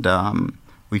 and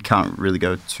we can't really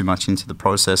go too much into the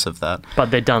process of that.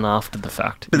 But they're done after the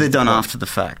fact. But they're done after the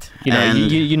fact. You know,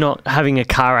 you're not having a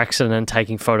car accident and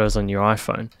taking photos on your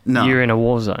iPhone. No. You're in a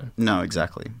war zone. No,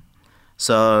 exactly.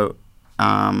 So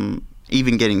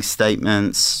even getting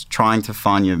statements, trying to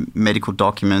find your medical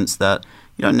documents that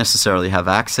you don't necessarily have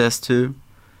access to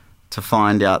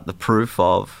find out the proof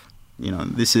of,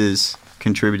 this is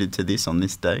contributed to this on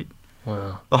this date.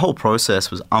 Wow. The whole process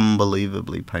was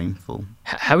unbelievably painful.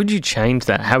 How would you change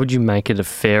that? How would you make it a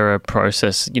fairer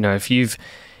process? If you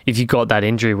got that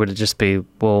injury, would it just be,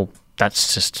 well,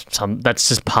 that's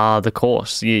just par of the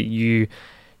course. You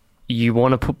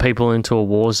want to put people into a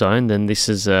war zone, then this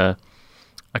is a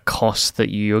cost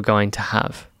that you're going to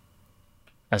have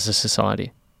as a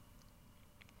society.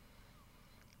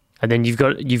 And then you've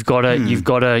got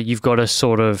to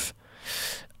sort of,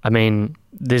 I mean,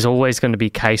 there's always going to be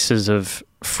cases of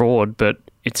fraud, but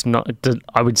it's not.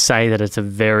 I would say that it's a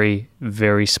very,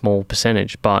 very small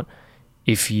percentage. But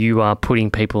if you are putting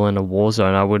people in a war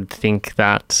zone, I would think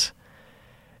that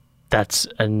that's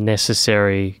a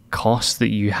necessary cost that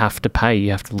you have to pay.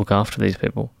 You have to look after these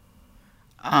people.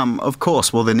 Of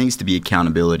course. Well, there needs to be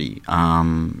accountability.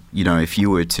 If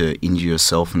you were to injure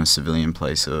yourself in a civilian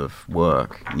place of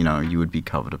work, you would be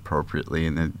covered appropriately,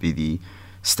 and there'd be the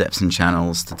steps and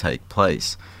channels to take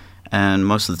place. And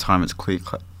most of the time it's clear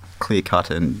cut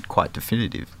and quite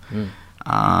definitive. In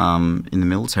the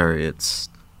military, it's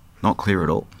not clear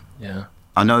at all. Yeah.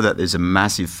 I know that there's a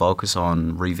massive focus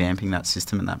on revamping that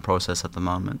system and that process at the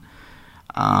moment.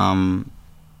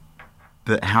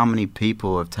 But how many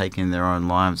people have taken their own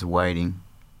lives waiting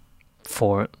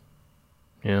for it?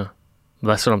 Yeah.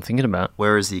 That's what I'm thinking about.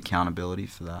 Where is the accountability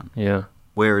for that? Yeah.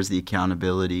 Where is the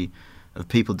accountability of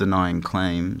people denying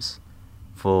claims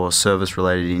for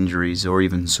service-related injuries or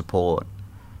even support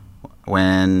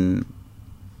when,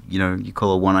 you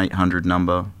call a 1-800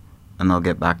 number and they'll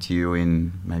get back to you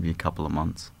in maybe a couple of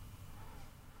months?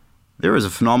 There is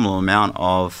a phenomenal amount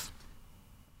of...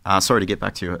 sorry, to get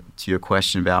back to your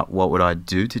question about what would I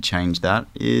do to change that,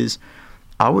 is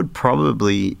I would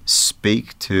probably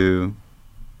speak to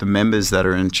the members that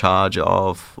are in charge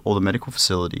of all the medical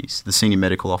facilities, the senior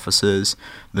medical officers,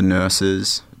 the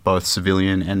nurses, both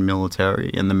civilian and military,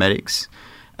 and the medics,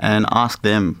 and ask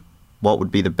them what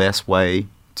would be the best way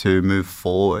to move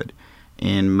forward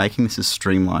in making this a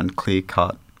streamlined,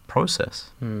 clear-cut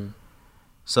process.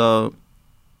 So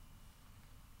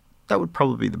that would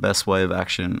probably be the best way of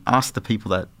action. Ask the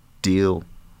people that deal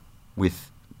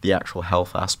with the actual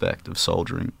health aspect of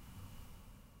soldiering.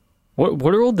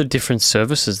 What are all the different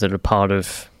services that are part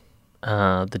of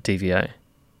the DVA?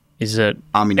 Is it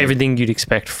everything you'd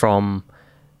expect from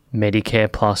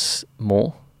Medicare plus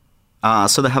more?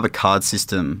 So they have a card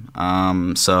system.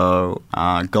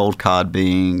 Gold card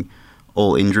being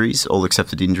all injuries, all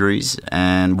accepted injuries,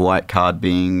 and white card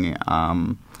being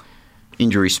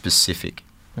injury specific.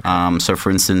 Okay. So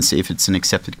for instance, if it's an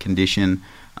accepted condition,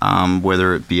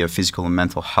 whether it be a physical and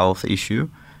mental health issue,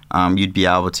 you'd be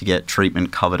able to get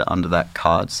treatment covered under that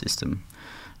card system.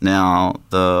 Now,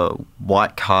 the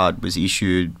white card was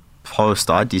issued post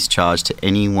I discharged to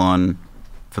anyone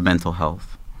for mental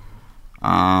health.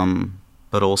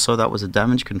 But also that was a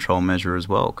damage control measure as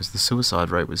well, because the suicide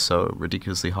rate was so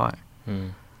ridiculously high.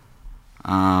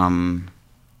 A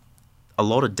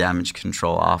lot of damage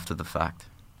control after the fact.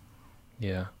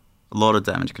 Yeah. A lot of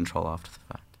damage control after the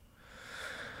fact.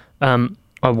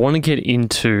 I want to get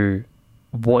into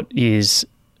what is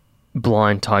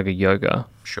blind tiger yoga.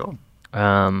 Sure.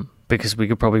 Because we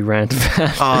could probably rant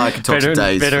about I could talk for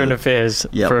days. Veteran affairs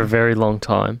for a very long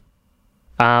time.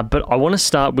 But I want to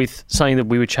start with something that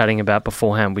we were chatting about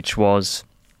beforehand, which was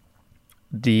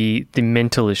the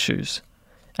mental issues,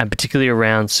 and particularly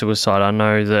around suicide. I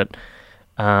know that,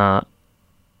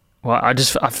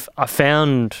 I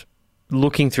found,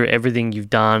 looking through everything you've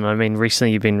done, I mean,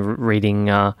 recently you've been reading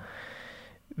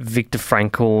Viktor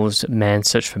Frankl's Man's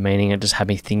Search for Meaning. It just had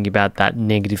me thinking about that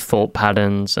negative thought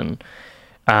patterns, and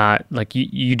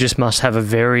you just must have a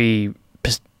very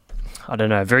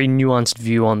nuanced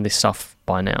view on this stuff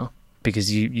by now,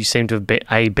 because you seem to have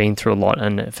been through a lot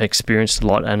and have experienced a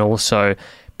lot, and also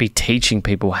be teaching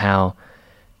people how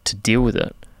to deal with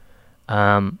it.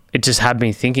 It just had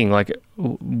me thinking, like,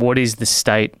 what is the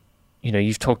state? You know,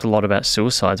 you've talked a lot about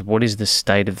suicides. What is the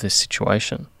state of this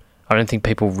situation? I don't think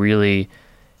people really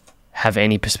have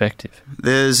any perspective.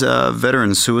 There's a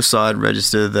veteran suicide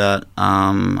register that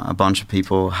a bunch of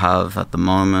people have at the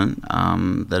moment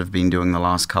that have been doing the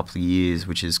last couple of years,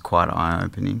 which is quite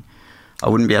eye-opening. I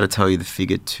wouldn't be able to tell you the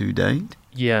figure to date.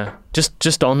 Yeah,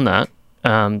 just on that,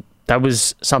 that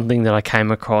was something that I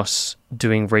came across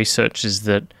doing research, is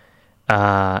that,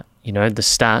 the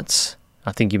stats,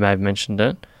 I think you may have mentioned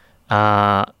it,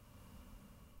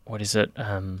 what is it?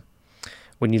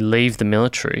 When you leave the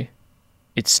military,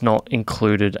 it's not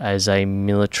included as a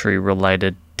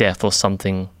military-related death or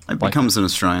something. It becomes an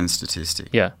Australian statistic.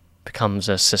 Yeah, becomes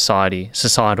a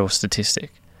societal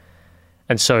statistic.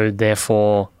 And so,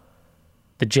 therefore,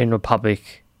 the general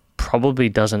public probably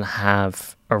doesn't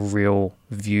have a real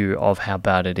view of how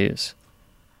bad it is.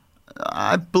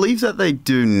 I believe that they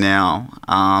do now.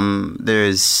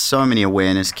 There's so many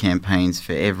awareness campaigns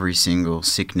for every single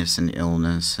sickness and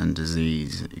illness and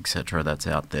disease, etc., that's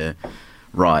out there.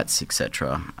 Rights,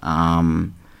 etc.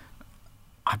 I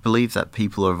believe that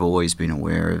people have always been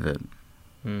aware of it,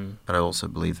 but I also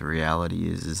believe the reality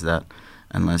is that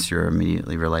unless you're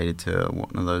immediately related to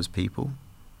one of those people,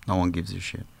 no one gives a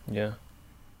shit. Yeah.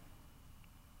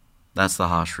 That's the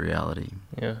harsh reality.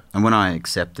 Yeah. And when I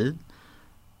accepted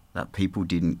that people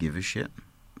didn't give a shit,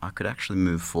 I could actually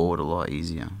move forward a lot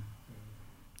easier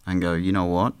and go, you know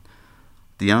what?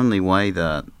 The only way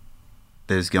that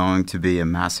there's going to be a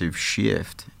massive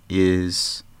shift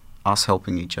is us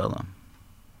helping each other.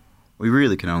 We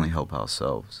really can only help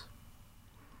ourselves.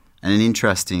 And an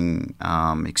interesting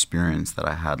experience that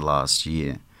I had last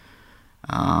year.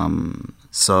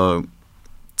 So,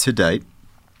 to date,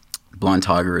 Blind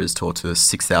Tiger has taught to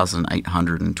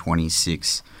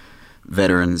 6,826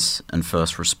 veterans and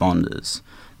first responders,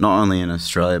 not only in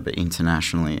Australia but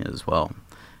internationally as well.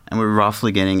 And we're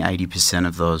roughly getting 80%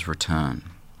 of those return.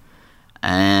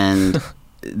 And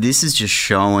this is just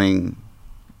showing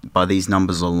by these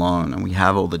numbers alone, and we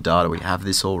have all the data, we have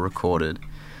this all recorded,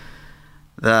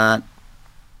 that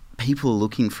people are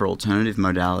looking for alternative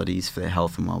modalities for their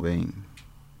health and well-being.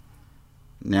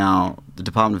 Now, the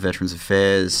Department of Veterans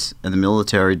Affairs and the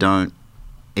military don't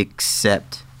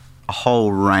accept a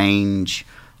whole range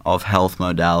of health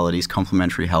modalities,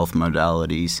 complementary health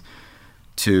modalities,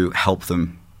 to help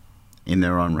them in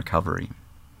their own recovery.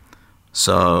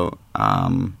 So,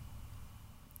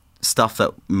 stuff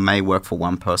that may work for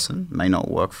one person may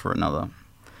not work for another.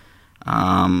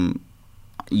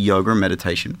 Yoga and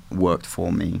meditation worked for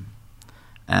me.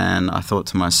 And I thought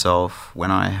to myself,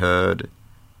 when I heard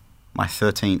my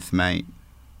 13th mate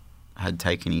had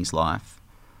taken his life,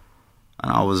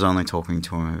 and I was only talking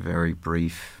to him a very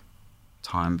brief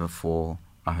time before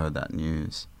I heard that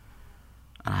news,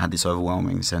 and I had this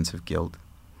overwhelming sense of guilt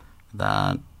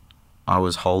that I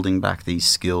was holding back these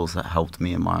skills that helped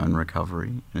me in my own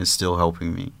recovery and is still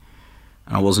helping me.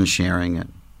 And I wasn't sharing it.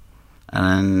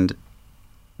 And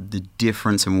the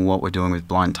difference in what we're doing with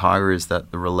Blind Tiger is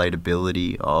that the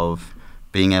relatability of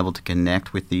being able to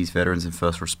connect with these veterans and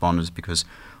first responders, because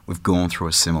we've gone through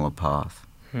a similar path.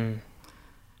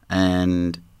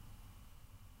 And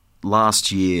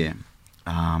last year,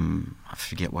 I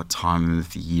forget what time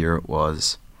of the year it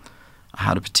was, I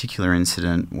had a particular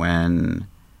incident when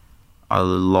I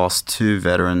lost two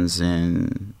veterans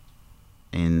in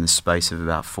the space of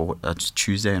about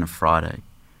Tuesday and a Friday.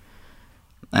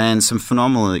 And some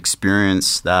phenomenal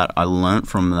experience that I learnt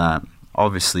from that,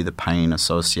 obviously the pain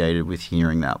associated with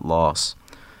hearing that loss,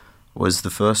 was the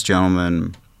first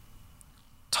gentleman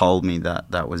told me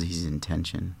that that was his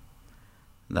intention,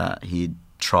 that he'd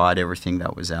tried everything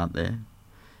that was out there,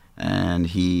 and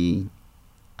his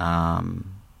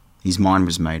mind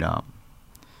was made up.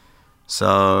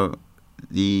 So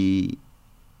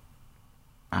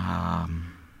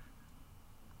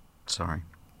sorry.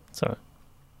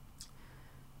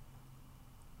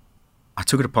 I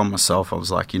took it upon myself. I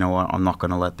was like, you know what? I'm not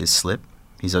going to let this slip.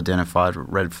 He's identified a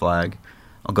red flag.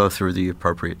 I'll go through the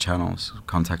appropriate channels,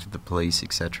 contacted the police,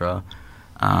 etc.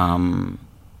 I'm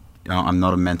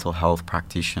not a mental health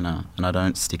practitioner, and I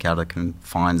don't stick out of the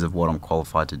confines of what I'm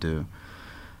qualified to do.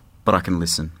 But I can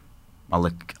listen.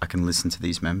 I can listen to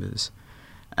these members,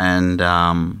 and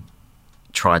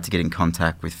tried to get in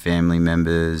contact with family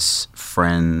members,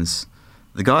 friends.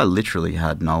 The guy literally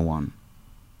had no one,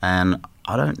 and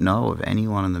I don't know of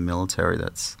anyone in the military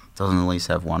that doesn't at least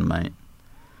have one mate.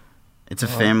 It's a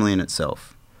family in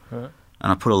itself. Right.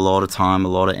 And I put a lot of time, a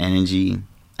lot of energy,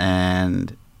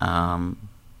 and a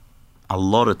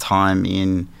lot of time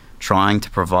in trying to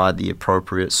provide the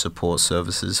appropriate support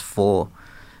services for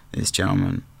this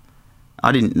gentleman.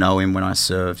 I didn't know him when I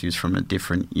served. He was from a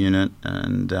different unit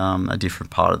and a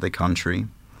different part of the country.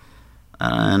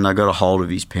 And I got a hold of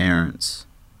his parents,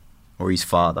 or his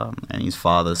father, and his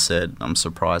father said, I'm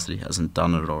surprised that he hasn't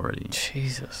done it already.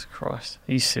 Jesus Christ.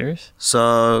 Are you serious?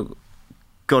 So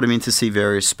got him in to see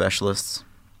various specialists,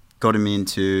 got him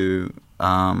into,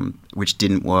 which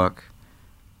didn't work.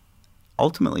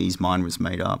 Ultimately, his mind was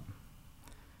made up.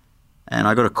 And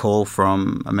I got a call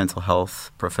from a mental health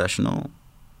professional,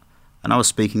 and I was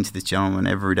speaking to this gentleman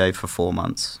every day for 4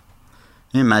 months.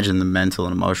 Can you imagine the mental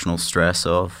and emotional stress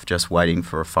of just waiting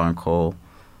for a phone call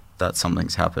that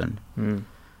something's happened? Mm.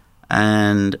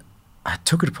 And I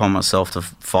took it upon myself to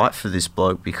fight for this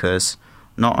bloke, because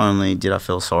not only did I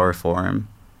feel sorry for him,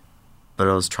 but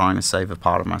I was trying to save a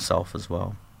part of myself as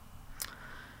well.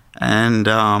 And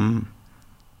I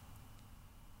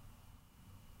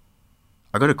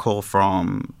got a call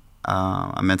from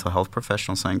a mental health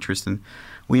professional saying, Tristan,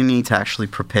 we need to actually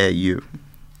prepare you.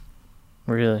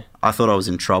 Really? I thought I was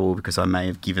in trouble because I may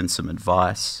have given some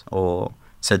advice or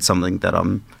said something that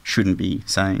I shouldn't be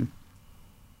saying.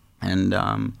 And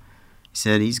he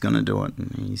said he's going to do it,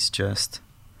 and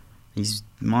his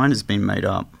mind has been made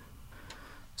up.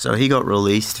 So he got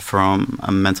released from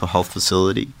a mental health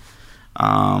facility,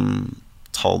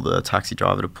 told the taxi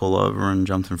driver to pull over, and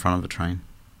jumped in front of a train.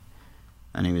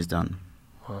 And he was done.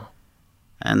 Wow.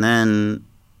 And then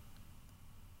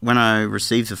when I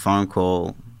received the phone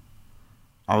call,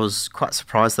 I was quite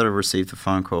surprised that I received the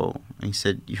phone call. He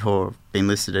said, you've been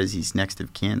listed as his next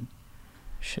of kin.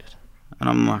 Shit. And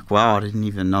I'm like, wow, I didn't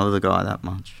even know the guy that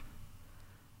much.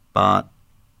 But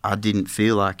I didn't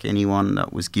feel like anyone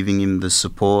that was giving him the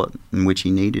support in which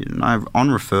he needed. And I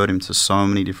on-referred him to so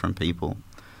many different people.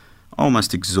 I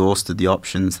almost exhausted the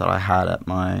options that I had at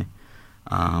my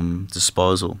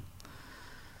disposal.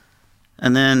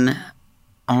 And then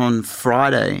on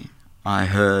Friday, I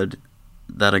heard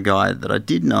that a guy that I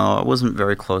did know, I wasn't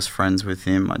very close friends with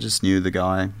him, I just knew the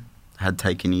guy had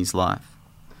taken his life.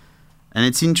 And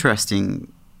it's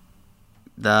interesting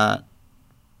that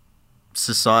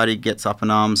society gets up in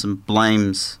arms and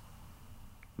blames.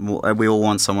 We all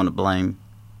want someone to blame.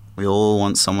 We all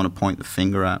want someone to point the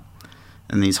finger at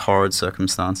in these horrid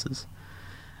circumstances.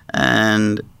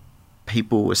 And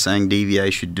people were saying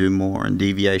DVA should do more and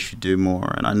DVA should do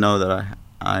more. And I know that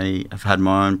I have had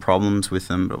my own problems with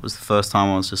them, but it was the first time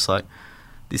I was just like,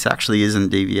 this actually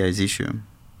isn't DVA's issue.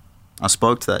 I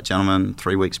spoke to that gentleman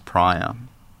 3 weeks prior,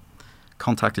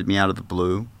 contacted me out of the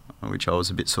blue, which I was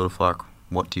a bit sort of like,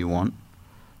 what do you want?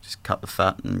 Just cut the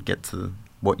fat and get to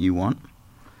what you want.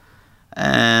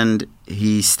 And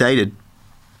he stated,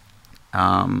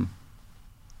 life's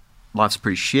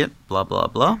pretty shit, blah, blah,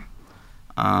 blah.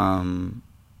 And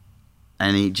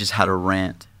he just had a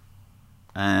rant.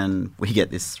 And we get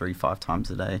this 4-5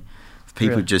 times a day.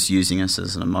 People Really? just using us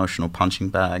as an emotional punching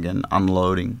bag and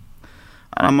unloading.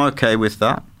 And I'm okay with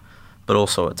that. But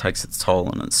also it takes its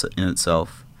toll in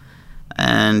itself.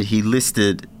 And he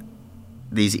listed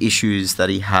these issues that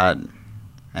he had.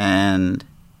 And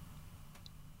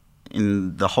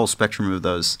in the whole spectrum of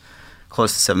those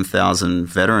close to 7,000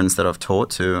 veterans that I've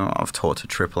taught to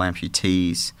triple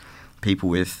amputees, people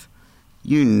with,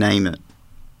 you name it,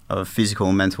 of physical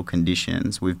and mental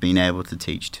conditions, we've been able to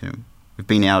teach to. We've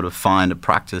been able to find a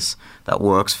practice that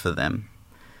works for them.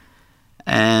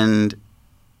 And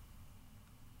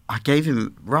I gave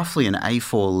him roughly an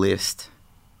A4 list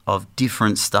of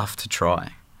different stuff to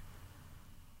try.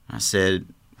 I said,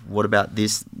 what about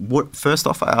this? First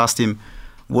off, I asked him,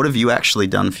 what have you actually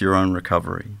done for your own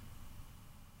recovery?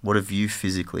 What have you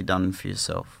physically done for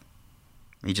yourself?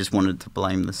 He just wanted to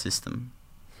blame the system.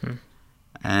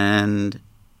 And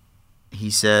he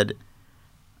said,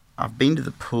 I've been to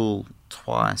the pool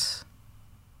twice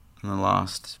in the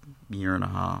last year and a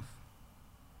half.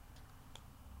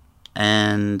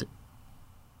 And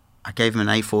I gave him an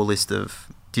A4 list of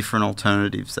different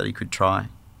alternatives that he could try.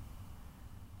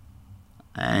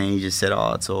 And he just said,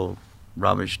 oh, it's all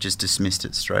rubbish, just dismissed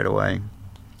it straight away.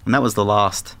 And that was the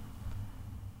last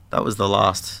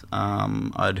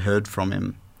I'd heard from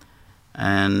him.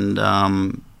 And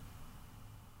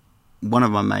one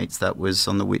of my mates that was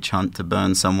on the witch hunt to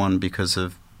burn someone because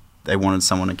of they wanted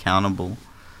someone accountable,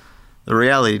 the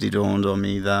reality dawned on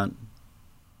me that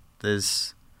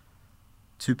there's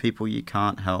two people you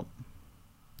can't help.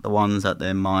 The ones that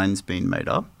their mind's been made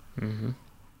up. Mm-hmm.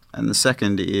 And the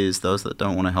second is those that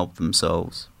don't want to help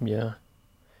themselves. Yeah.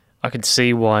 I could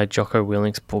see why Jocko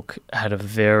Willink's book had a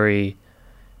very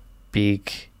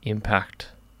big impact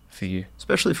for you.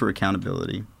 Especially for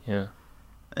accountability. Yeah.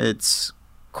 It's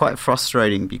quite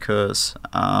frustrating because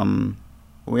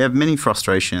we have many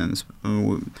frustrations.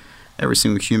 Every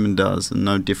single human does, and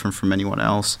no different from anyone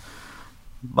else.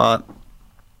 But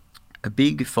a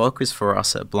big focus for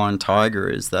us at Blind Tiger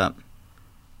is that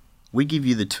we give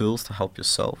you the tools to help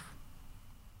yourself.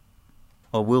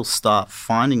 Or we'll start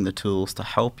finding the tools to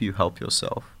help you help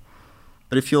yourself.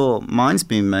 But if your mind's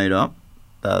been made up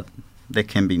that there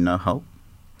can be no help,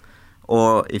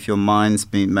 or if your mind's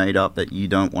been made up that you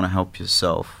don't want to help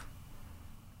yourself,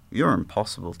 you're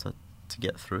impossible to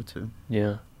get through to.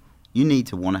 Yeah. You need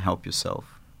to want to help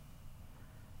yourself.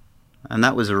 And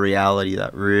that was a reality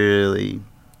that really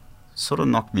sort of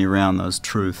knocked me around, those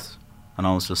truths. And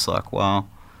I was just like, wow,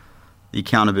 the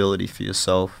accountability for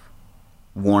yourself,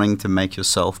 wanting to make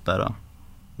yourself better,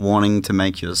 wanting to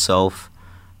make yourself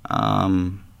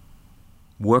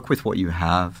work with what you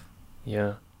have.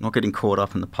 Yeah. Not getting caught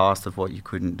up in the past of what you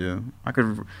couldn't do. I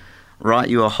could write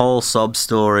you a whole sob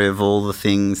story of all the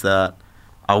things that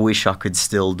I wish I could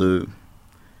still do.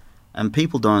 And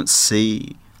people don't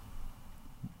see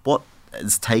what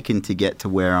it's taken to get to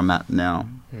where I'm at now.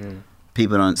 Mm.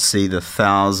 People don't see the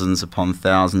thousands upon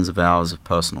thousands of hours of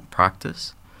personal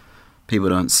practice. People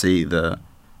don't see the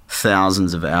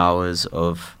thousands of hours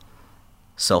of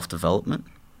self-development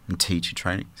and teacher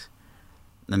trainings.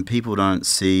 And people don't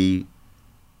see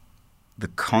the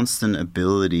constant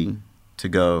ability to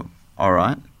go, all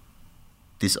right,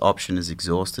 this option is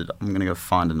exhausted. I'm going to go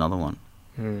find another one.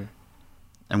 Mm.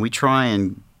 And we try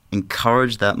and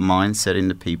encourage that mindset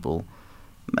into people.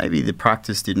 Maybe the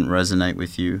practice didn't resonate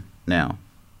with you now.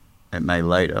 It may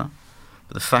later.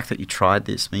 But the fact that you tried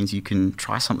this means you can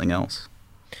try something else.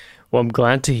 Well, I'm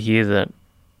glad to hear that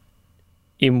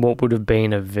in what would have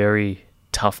been a very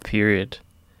tough period,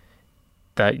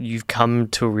 that you've come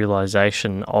to a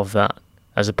realization of that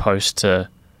as opposed to,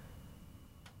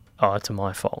 oh, it's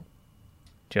my fault.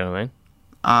 Do you know what I mean?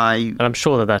 And I'm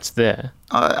sure that that's there.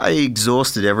 I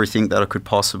exhausted everything that I could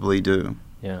possibly do.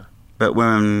 Yeah. But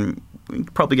when we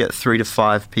probably get 3 to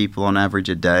 5 people on average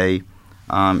a day,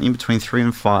 in between 3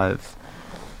 and 5,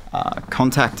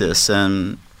 contact us,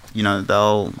 and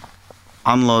they'll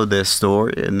unload their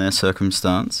story and their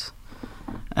circumstance,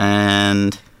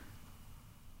 and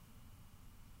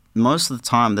most of the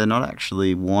time they're not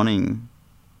actually wanting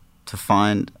to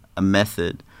find a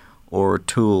method or a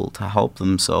tool to help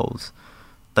themselves.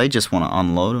 They just want to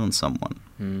unload on someone.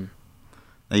 Mm.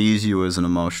 They use you as an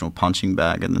emotional punching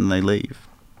bag, and then they leave.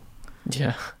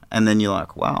 Yeah. And then you're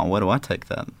like, wow, where do I take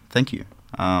that? Thank you.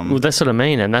 Well, that's what I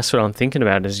mean, and that's what I'm thinking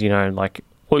about is, like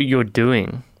what you're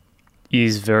doing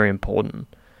is very important.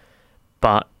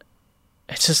 But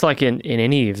it's just like in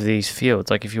any of these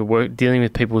fields, like if you're dealing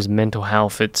with people's mental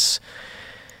health, it's,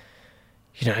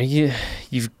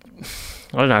 you've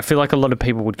I don't know, I feel like a lot of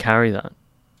people would carry that.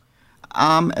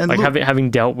 And like look,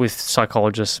 having dealt with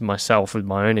psychologists myself with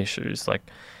my own issues, like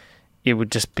it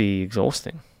would just be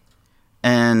exhausting.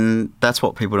 And that's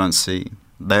what people don't see.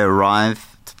 They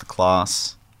arrive to the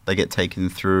class, they get taken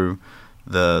through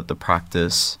the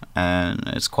practice, and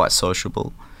it's quite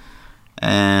sociable.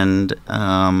 And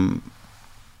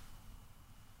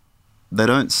they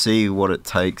don't see what it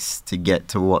takes to get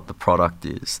to what the product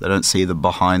is. They don't see the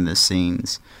behind the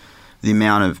scenes, the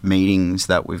amount of meetings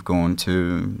that we've gone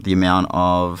to, the amount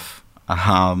of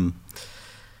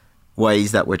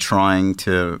ways that we're trying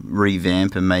to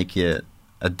revamp and make it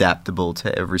adaptable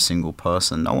to every single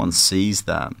person. No one sees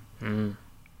that. Mm.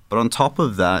 But on top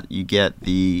of that, you get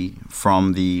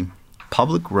from the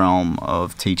public realm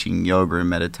of teaching yoga and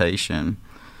meditation,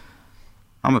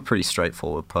 I'm a pretty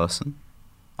straightforward person.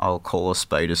 I'll call a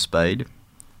spade,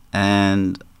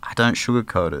 and I don't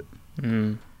sugarcoat it.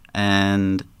 Mm.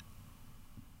 And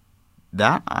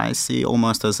that I see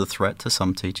almost as a threat to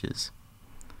some teachers.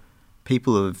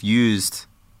 People have used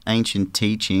ancient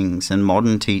teachings and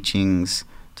modern teachings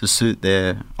to suit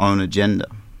their own agenda.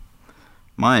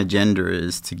 My agenda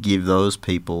is to give those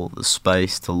people the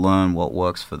space to learn what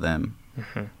works for them.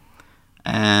 Mm-hmm.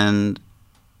 And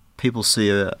people see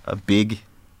a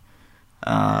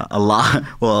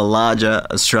larger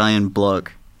Australian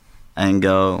bloke and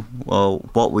go, well,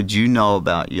 what would you know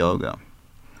about yoga?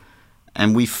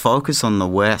 And we focus on the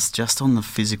West just on the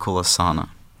physical asana.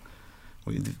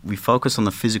 We focus on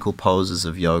the physical poses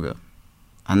of yoga.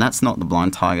 And that's not the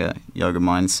Blind Tiger yoga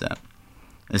mindset.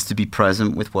 It's to be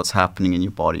present with what's happening in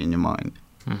your body and your mind.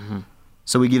 Mm-hmm.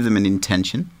 So we give them an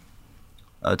intention,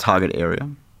 a target area,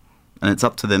 and it's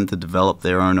up to them to develop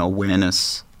their own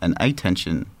awareness and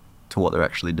attention to what they're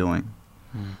actually doing.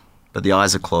 Mm. But the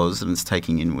eyes are closed and it's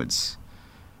taking inwards.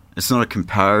 It's not a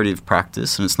comparative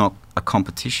practice and it's not a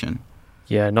competition.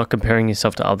 Yeah, not comparing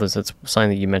yourself to others. That's something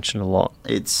that you mentioned a lot.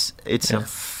 It's a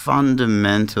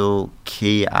fundamental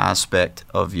key aspect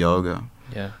of yoga.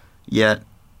 Yeah. Yet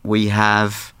we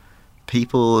have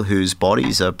people whose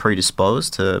bodies are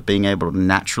predisposed to being able to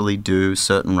naturally do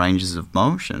certain ranges of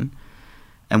motion,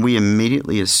 and we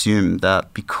immediately assume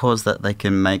that because that they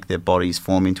can make their bodies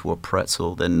form into a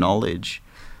pretzel, their knowledge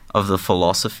of the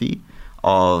philosophy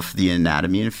of the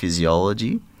anatomy and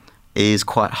physiology is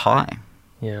quite high.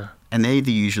 Yeah. And they're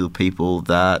the usual people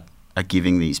that are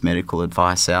giving these medical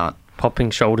advice out.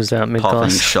 Popping shoulders out mid-class. Popping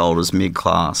shoulders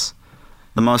mid-class.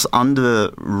 The most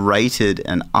underrated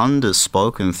and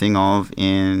underspoken thing of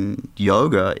in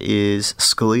yoga is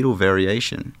skeletal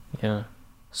variation. Yeah.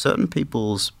 Certain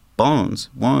people's bones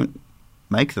won't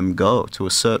make them go to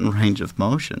a certain range of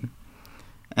motion.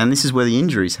 And this is where the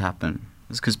injuries happen.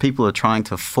 It's because people are trying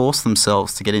to force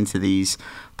themselves to get into these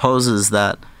poses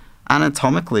that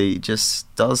anatomically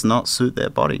just does not suit their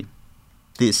body.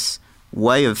 This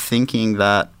way of thinking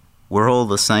that we're all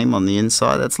the same on the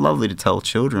inside, that's lovely to tell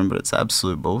children, but it's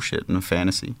absolute bullshit and a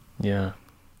fantasy. Yeah.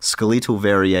 Skeletal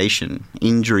variation,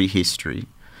 injury history.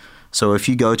 So if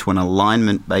you go to an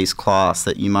alignment-based class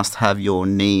that you must have your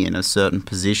knee in a certain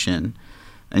position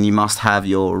and you must have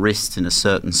your wrist in a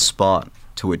certain spot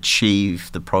to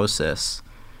achieve the process,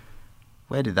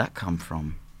 where did that come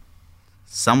from?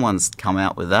 Someone's come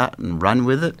out with that and run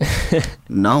with it.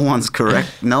 No one's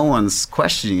correct. No one's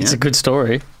questioning it. It's a good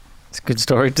story. It's a good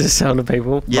story to sell to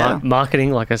people. Yeah.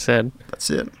 Marketing, like I said. That's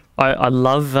it. I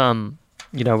love,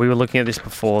 we were looking at this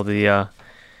before, the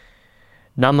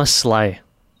Namaste.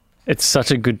 It's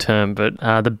such a good term, but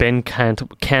the Ben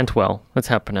Cantwell, that's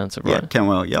how I pronounce it, right? Yeah,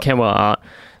 Cantwell, yep. Cantwell art.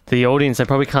 The audience, they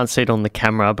probably can't see it on the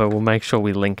camera, but we'll make sure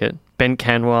we link it. Ben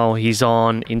Cantwell, he's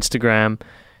on Instagram.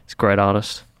 He's a great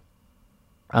artist.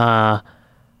 I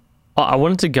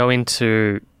wanted to go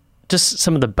into just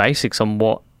some of the basics on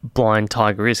what Blind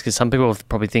Tiger is, because some people are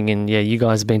probably thinking, yeah, you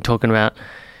guys have been talking about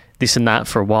this and that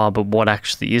for a while, but what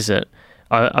actually is it?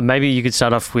 Maybe you could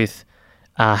start off with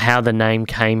how the name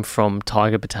came from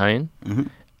Tiger Battalion, mm-hmm.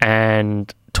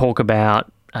 and talk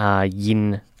about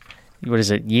yin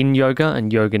yoga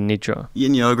and yoga nidra.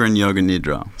 Yin yoga and yoga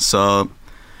nidra. So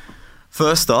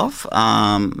first off,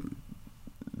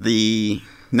 the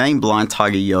name Blind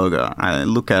Tiger Yoga, I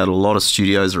look at a lot of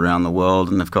studios around the world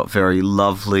and they've got very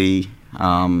lovely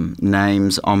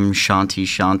names, Om Shanti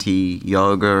Shanti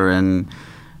Yoga, and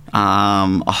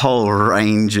a whole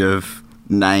range of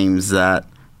names that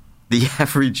the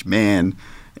average man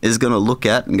is going to look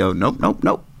at and go, nope, nope,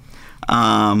 nope.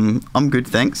 I'm good,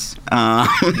 thanks.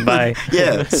 Bye.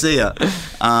 Yeah, see ya.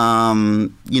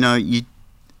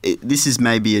 This is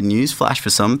maybe a news flash for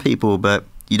some people, but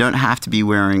you don't have to be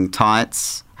wearing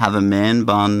tights, have a man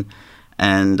bun,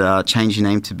 and change your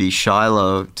name to be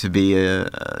Shiloh to be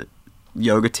a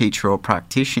yoga teacher or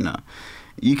practitioner.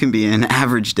 You can be an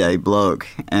average day bloke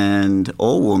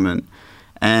or woman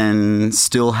and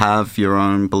still have your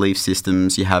own belief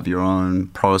systems, you have your own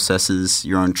processes,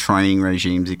 your own training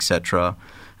regimes, etc.,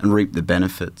 and reap the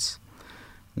benefits.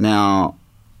 Now,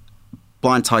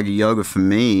 Blind Tiger Yoga, for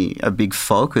me, a big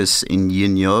focus in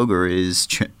Yin Yoga is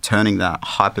turning that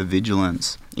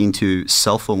hypervigilance into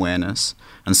self-awareness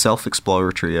and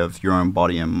self-exploratory of your own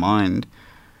body and mind.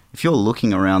 If you're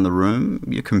looking around the room,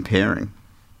 you're comparing.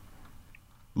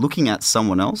 Looking at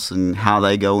someone else and how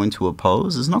they go into a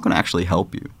pose is not going to actually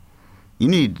help you. You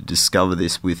need to discover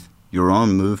this with your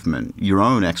own movement, your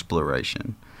own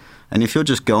exploration. And if you're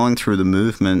just going through the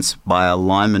movements by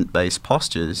alignment-based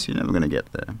postures, you're never going to get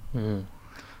there. Mm.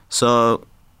 So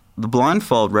the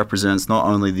blindfold represents not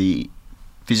only the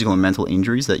physical and mental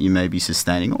injuries that you may be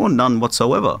sustaining, or none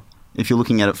whatsoever, if you're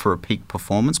looking at it for a peak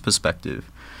performance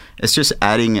perspective. It's just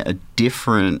adding a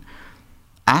different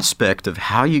aspect of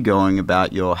how you're going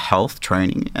about your health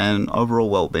training and overall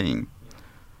well-being.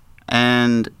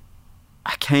 And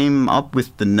I came up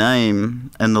with the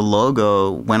name and the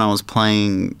logo when I was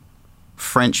playing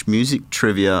French music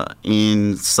trivia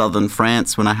in southern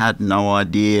France when I had no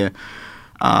idea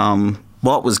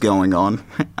what was going on.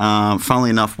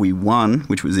 Funnily enough, we won,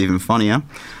 which was even funnier.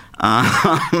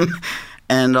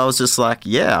 And I was just like,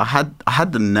 yeah, I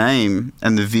had the name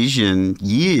and the vision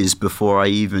years before I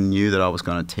even knew that I was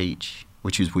going to teach,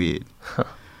 which is weird.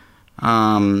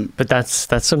 But that's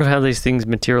sort of how these things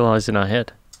materialize in our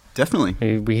head.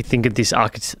 Definitely. We think of this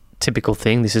archetypical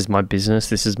thing. This is my business.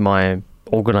 This is my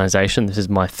organization. This is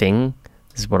my thing.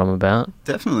 This is what I'm about.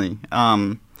 Definitely.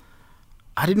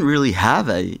 I didn't really have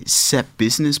a set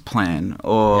business plan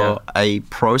or a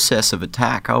process of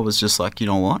attack. I was just like, you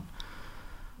know what?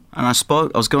 And I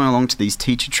was going along to these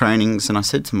teacher trainings, and I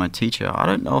said to my teacher, I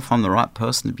don't know if I'm the right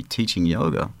person to be teaching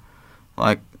yoga.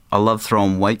 Like, I love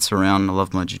throwing weights around. I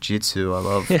love my jiu-jitsu. I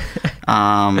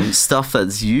love stuff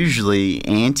that's usually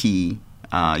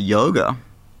anti-yoga.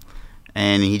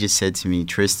 And he just said to me,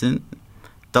 Tristan,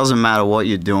 doesn't matter what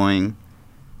you're doing,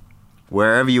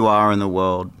 wherever you are in the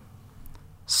world,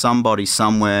 somebody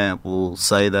somewhere will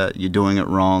say that you're doing it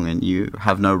wrong and you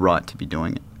have no right to be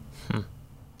doing it.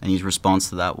 And his response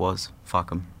to that was,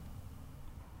 fuck 'em.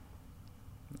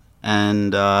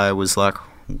 And I was like,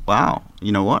 wow,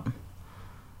 you know what?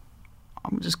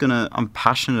 I'm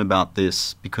passionate about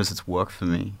this because it's worked for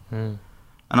me. And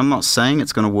I'm not saying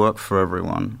it's going to work for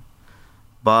everyone,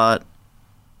 but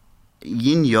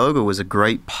yin yoga was a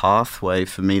great pathway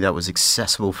for me that was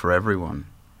accessible for everyone.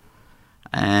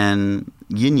 And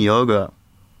yin yoga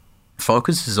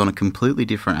focuses on a completely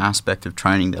different aspect of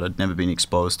training that I'd never been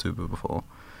exposed to before.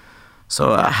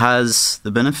 So it has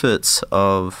the benefits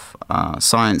of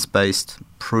science-based,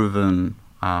 proven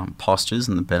postures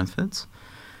and the benefits.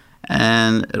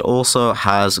 And it also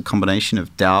has a combination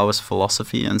of Taoist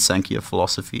philosophy and Sankhya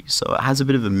philosophy. So it has a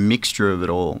bit of a mixture of it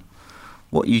all.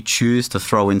 What you choose to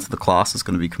throw into the class is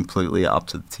going to be completely up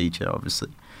to the teacher, obviously.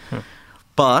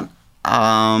 But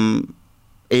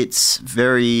it's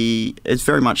very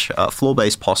much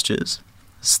floor-based postures,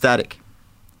 static.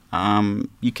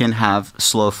 You can have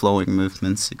slow-flowing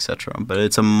movements, etc. But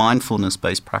it's a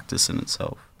mindfulness-based practice in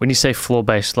itself. When you say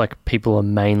floor-based, like people are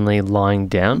mainly lying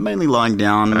down? Mainly lying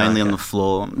down, mainly on the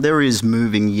floor. There is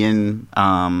moving yin,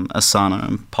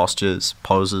 asana, postures,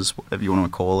 poses, whatever you want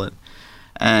to call it.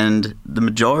 And the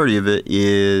majority of it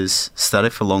is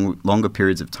static for longer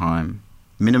periods of time.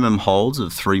 Minimum holds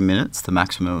of 3 minutes to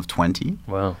maximum of 20.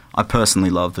 Wow. I personally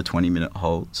love the 20-minute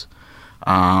holds,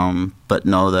 but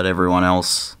know that everyone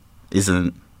else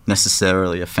isn't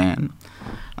necessarily a fan.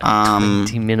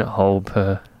 20-minute hold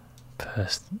per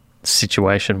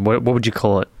situation. What would you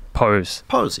call it? Pose.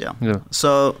 Pose, yeah.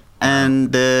 So,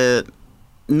 and they're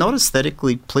not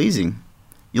aesthetically pleasing.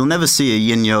 You'll never see a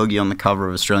yin yogi on the cover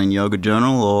of Australian Yoga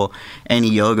Journal or any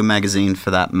yoga magazine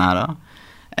for that matter.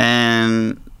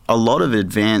 And a lot of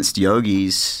advanced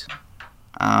yogis,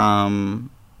 I've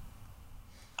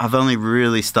only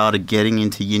really started getting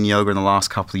into yin yoga in the last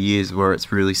couple of years where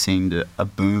it's really seemed a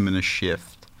boom and a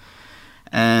shift.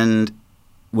 And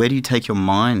where do you take your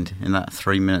mind in that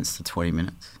 3 minutes to 20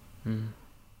 minutes?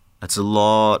 It's a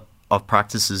lot of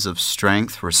practices of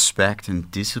strength, respect, and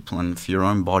discipline for your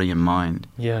own body and mind.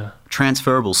 Yeah.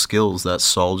 Transferable skills that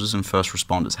soldiers and first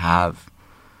responders have,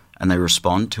 and they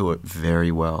respond to it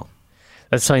very well.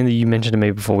 That's something that you mentioned to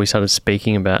me before we started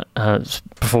speaking about,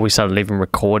 before we started even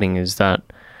recording, is that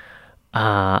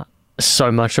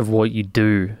so much of what you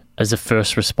do as a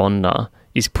first responder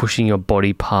is pushing your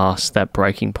body past that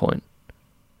breaking point.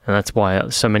 And that's why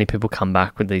so many people come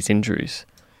back with these injuries.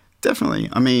 Definitely.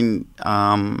 I mean,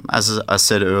 as I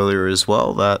said earlier as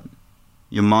well, that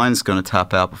your mind's going to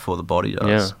tap out before the body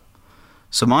does. Yeah.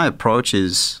 So my approach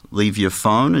is leave your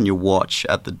phone and your watch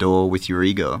at the door with your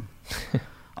ego.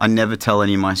 I never tell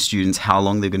any of my students how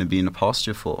long they're going to be in a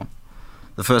posture for.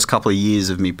 The first couple of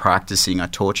years of me practicing, I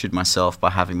tortured myself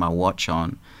by having my watch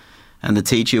on. And the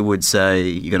teacher would say,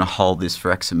 you're going to hold this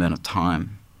for X amount of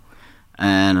time.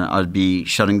 And I'd be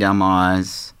shutting down my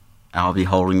eyes, I'll be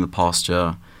holding the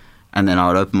posture, and then I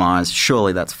would open my eyes,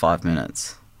 surely that's 5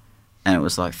 minutes. And it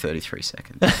was like 33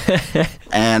 seconds.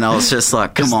 And I was just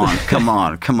like, come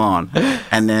on.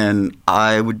 And then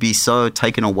I would be so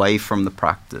taken away from the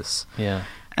practice. Yeah.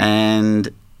 And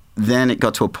then it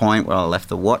got to a point where I left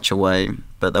the watch away,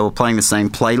 but they were playing the same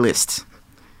playlist.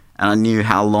 And I knew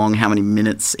how many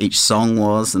minutes each song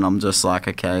was. And I'm just like,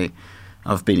 okay,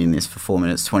 I've been in this for 4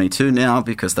 minutes 22 now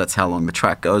because that's how long the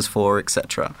track goes for,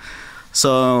 etc.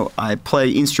 So I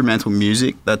play instrumental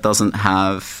music that doesn't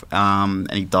have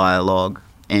any dialogue,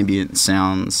 ambient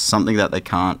sounds, something that they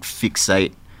can't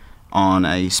fixate on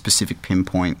a specific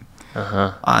pinpoint.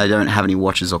 I don't have any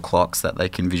watches or clocks that they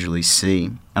can visually see,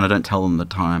 and I don't tell them the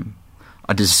time.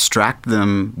 I distract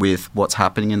them with what's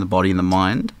happening in the body and the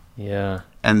mind. Yeah.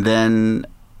 And then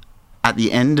at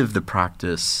the end of the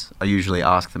practice, I usually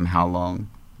ask them how long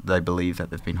they believe that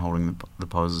they've been holding the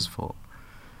poses for.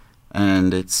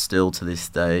 And it's still to this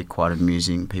day quite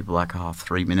amusing. People are like,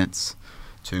 3 minutes,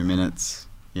 2 minutes,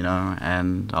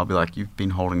 and I'll be like, you've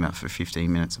been holding that for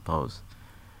 15 minutes a pose.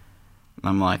 And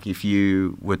I'm like, if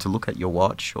you were to look at your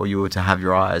watch, or you were to have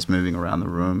your eyes moving around the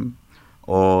room,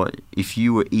 or if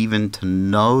you were even to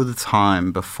know the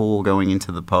time before going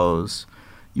into the pose,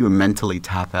 you would mentally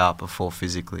tap out before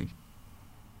physically.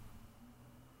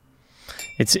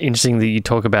 It's interesting that you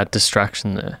talk about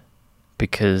distraction there,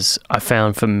 because I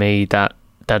found for me that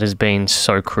has been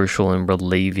so crucial in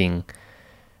relieving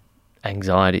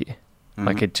anxiety. Mm-hmm.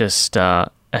 Like it just,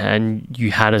 and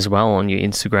you had as well on your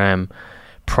Instagram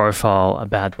profile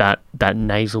about that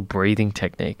nasal breathing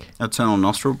technique. External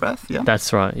nostril breath, yeah.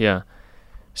 That's right, yeah.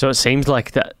 So it seems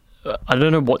like that, I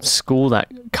don't know what school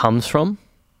that comes from.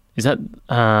 Is that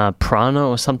prana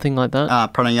or something like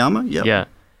that? Pranayama, yeah. Yeah.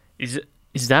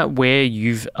 Is that where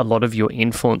a lot of your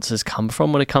influences come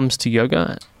from when it comes to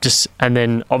yoga? And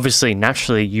then obviously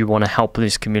naturally you want to help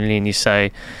this community, and you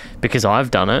say, because I've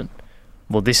done it,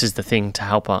 well, this is the thing to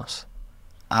help us.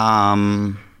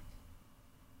 Because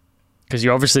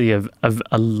you're obviously a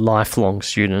lifelong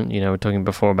student. We're talking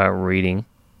before about reading.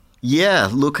 Yeah,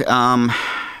 look,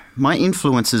 my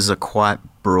influences are quite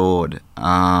broad.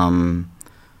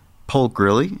 Paul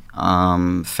Grilly,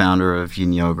 founder of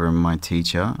Yin Yoga and my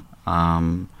teacher.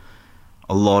 A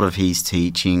lot of his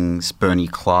teachings, Bernie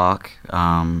Clark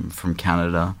from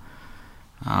Canada,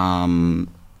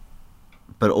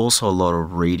 but also a lot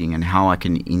of reading and how I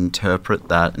can interpret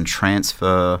that and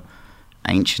transfer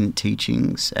ancient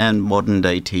teachings and modern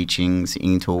day teachings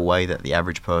into a way that the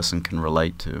average person can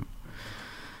relate to.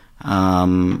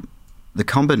 The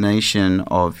combination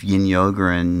of Yin Yoga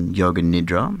and Yoga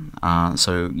Nidra,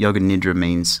 so Yoga Nidra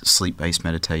means sleep-based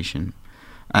meditation.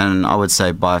 And I would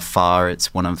say by far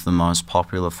it's one of the most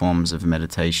popular forms of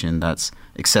meditation that's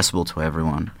accessible to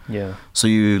everyone. Yeah. So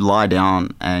you lie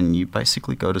down and you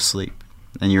basically go to sleep.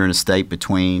 And you're in a state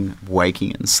between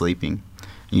waking and sleeping.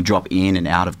 You drop in and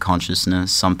out of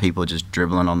consciousness. Some people are just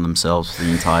dribbling on themselves for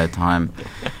the entire time.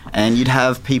 And you'd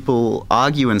have people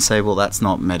argue and say, well, that's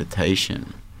not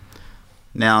meditation.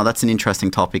 Now, that's an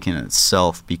interesting topic in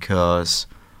itself, because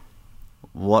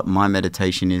what my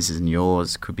meditation is and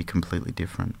yours could be completely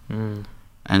different. And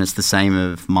it's the same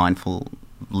of mindful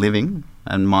living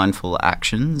and mindful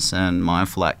actions and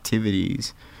mindful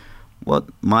activities. What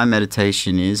my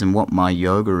meditation is and what my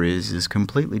yoga is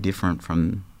completely different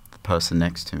from the person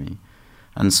next to me,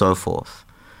 and so forth.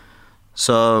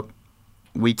 So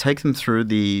we take them through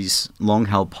these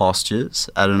long-held postures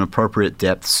at an appropriate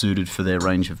depth suited for their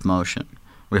range of motion.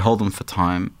 We hold them for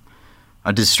time.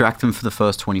 I distract them for the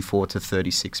first 24 to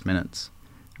 36 minutes.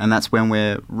 And that's when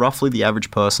roughly the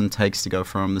average person takes to go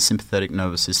from the sympathetic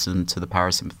nervous system to the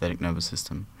parasympathetic nervous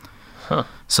system. Huh.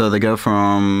 So they go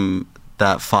from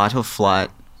that fight or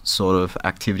flight sort of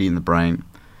activity in the brain,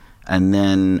 and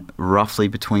then roughly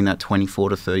between that 24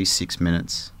 to 36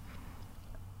 minutes,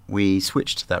 we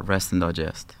switch to that rest and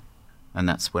digest. And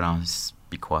that's when I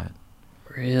be quiet.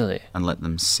 Really? And let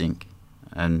them sink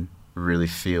and really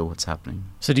feel what's happening.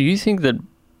 So do you think that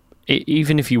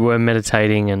even if you were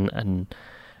meditating and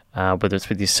whether it's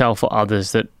with yourself or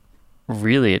others, that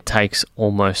really it takes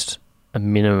almost a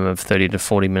minimum of 30 to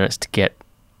 40 minutes to get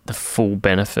the full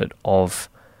benefit of...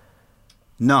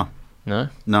 No. No?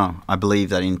 No. I believe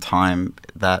that in time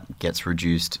that gets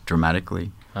reduced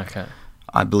dramatically. Okay.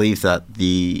 I believe that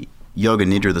the Yoga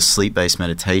Nidra, the sleep-based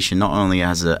meditation, not only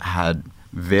has it had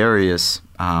various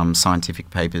scientific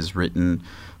papers written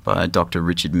by Dr.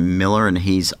 Richard Miller and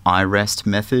his iRest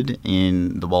method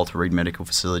in the Walter Reed Medical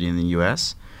Facility in the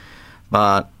US,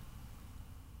 but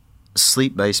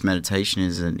sleep-based meditation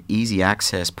is an easy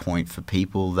access point for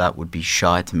people that would be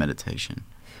shy to meditation.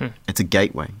 It's a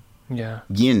gateway. Yeah.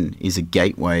 Yin is a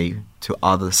gateway to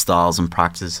other styles and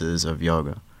practices of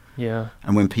yoga. Yeah.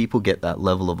 And when people get that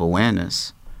level of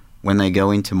awareness, when they go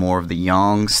into more of the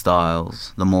yang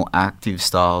styles, the more active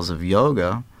styles of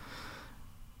yoga,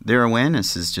 their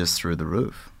awareness is just through the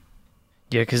roof.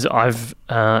 Yeah, because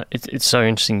it's so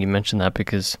interesting you mentioned that,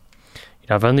 because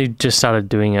I've only just started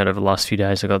doing it over the last few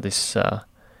days. I got this,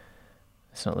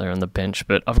 it's not there on the bench,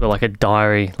 but I've got like a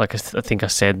diary, like I think I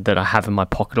said, that I have in my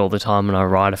pocket all the time, and I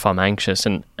write if I'm anxious,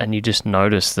 and you just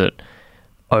notice that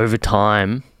over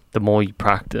time, the more you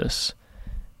practice,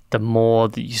 the more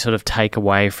that you sort of take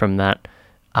away from that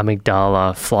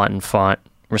amygdala flight and fight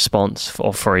response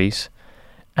or freeze,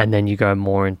 and then you go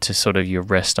more into sort of your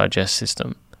rest digest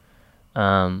system.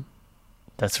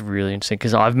 That's really interesting,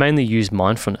 because I've mainly used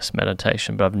mindfulness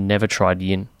meditation, but I've never tried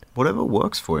yin. Whatever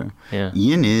works for you. Yeah.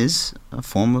 Yin is a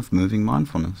form of moving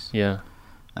mindfulness. Yeah.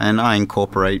 And I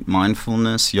incorporate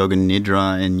mindfulness, yoga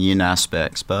nidra, and yin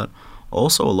aspects, but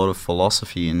also a lot of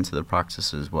philosophy into the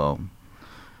practice as well.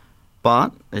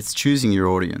 But it's choosing your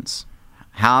audience.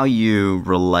 How you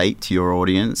relate to your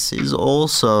audience is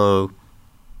also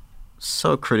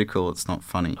so critical, it's not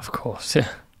funny. Of course, yeah.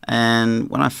 And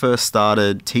when I first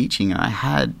started teaching, I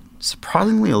had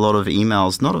surprisingly a lot of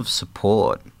emails, not of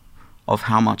support, of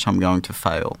how much I'm going to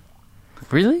fail.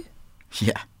 Really?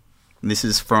 Yeah. This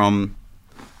is from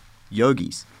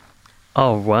yogis.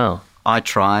 Oh, wow. I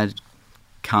tried,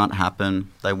 can't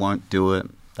happen, they won't do it,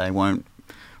 they won't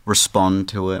respond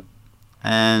to it.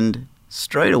 And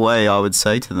straight away I would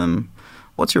say to them,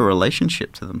 what's your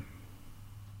relationship to them?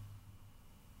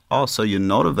 Oh, so you're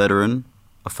not a veteran,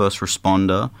 a first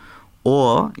responder,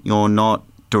 or you're not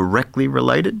directly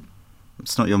related?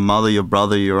 It's not your mother, your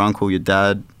brother, your uncle, your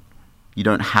dad. You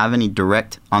don't have any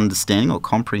direct understanding or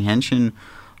comprehension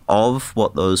of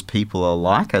what those people are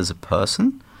like as a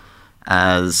person,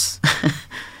 as,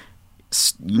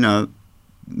 you know,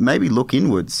 maybe look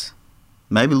inwards.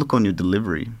 Maybe look on your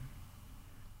delivery.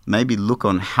 Maybe look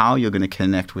on how you're going to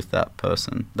connect with that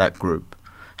person, that group.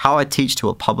 How I teach to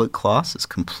a public class is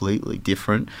completely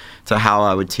different to how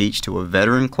I would teach to a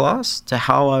veteran class, to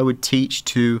how I would teach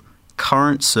to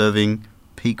current serving,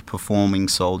 peak performing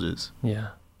soldiers. Yeah.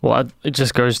 Well, it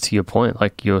just goes to your point.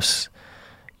 Like you're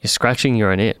scratching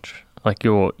your own itch. Like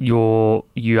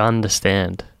you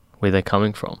understand where they're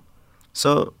coming from.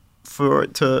 So for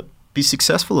it to be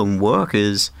successful and work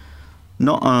is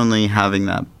not only having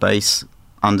that base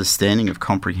understanding of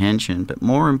comprehension, but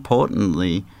more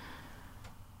importantly,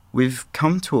 we've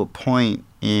come to a point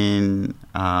in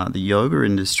the yoga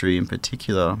industry in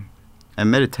particular,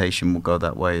 and meditation will go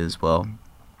that way as well,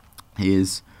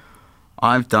 is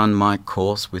I've done my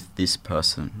course with this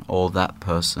person or that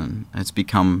person. It's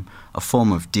become a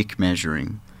form of dick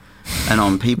measuring. And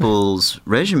on people's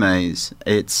resumes,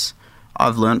 it's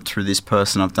I've learnt through this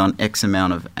person, I've done X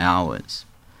amount of hours.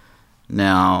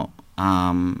 Now,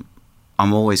 I'm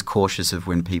always cautious of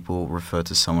when people refer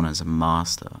to someone as a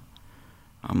master.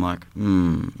 I'm like,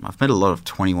 I've met a lot of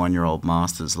 21-year-old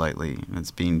masters lately, and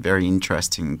it's been very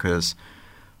interesting because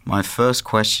my first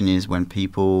question is when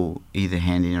people either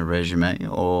hand in a resume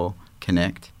or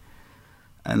connect,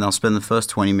 and they'll spend the first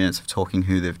 20 minutes of talking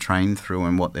who they've trained through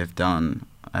and what they've done.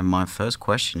 And my first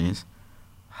question is,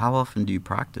 how often do you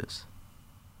practice?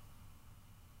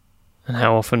 And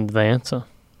how often do they answer?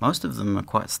 Most of them are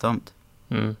quite stumped.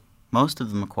 Most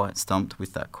of them are quite stumped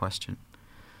with that question.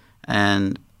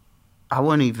 And I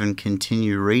won't even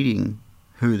continue reading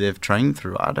who they've trained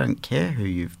through. I don't care who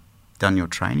you've done your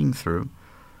training through.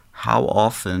 How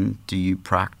often do you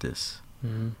practice?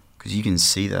 Because you can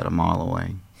see that a mile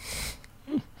away.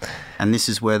 And this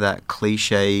is where that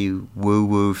cliche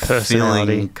woo-woo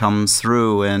feeling comes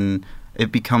through, and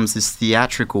it becomes this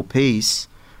theatrical piece,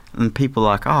 and people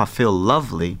are like, I feel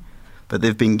lovely, but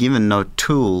they've been given no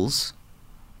tools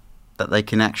that they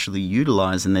can actually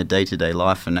utilize in their day-to-day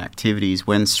life and activities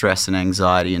when stress and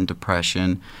anxiety and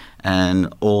depression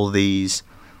and all these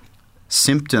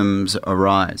symptoms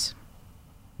arise.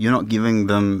 You're not giving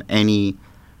them any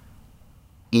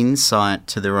insight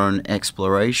to their own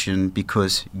exploration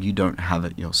because you don't have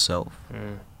it yourself.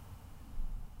 And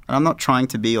I'm not trying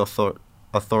to be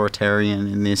authoritarian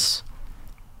in this,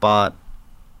 but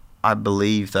I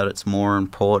believe that it's more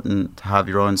important to have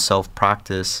your own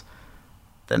self-practice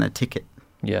than a ticket.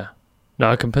 Yeah. No,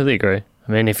 I completely agree.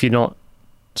 I mean, if you're not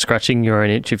scratching your own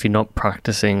itch, if you're not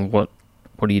practicing, what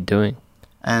are you doing?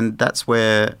 And that's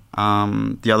where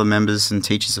the other members and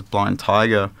teachers of Blind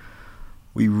Tiger,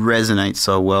 we resonate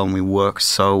so well and we work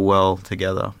so well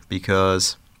together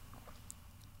because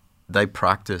they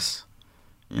practice.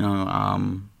 You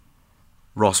know,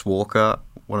 Ross Walker,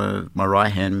 one of my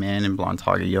right-hand man in Blind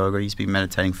Tiger Yoga, he's been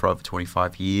meditating for over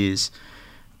 25 years,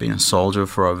 been a soldier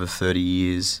for over 30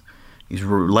 years. His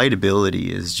relatability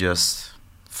is just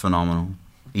phenomenal.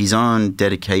 His own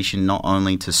dedication not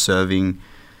only to serving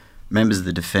members of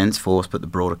the Defence Force but the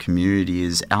broader community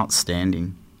is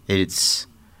outstanding. It's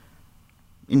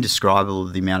indescribable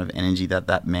the amount of energy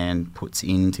that man puts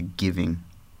into giving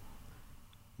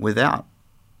without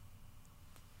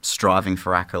striving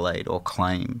for accolade or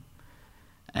claim.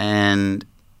 And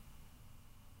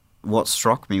what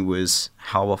struck me was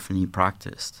how often he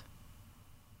practiced.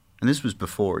 And this was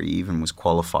before he even was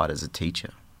qualified as a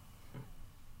teacher.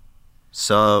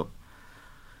 So,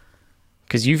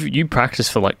 because you practice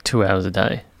for like 2 hours a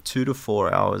day. 2 to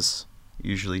 4 hours,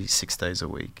 usually 6 days a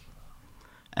week.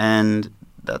 And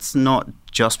that's not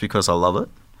just because I love it.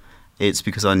 It's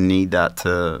because I need that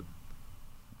to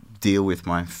deal with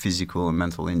my physical and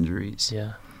mental injuries.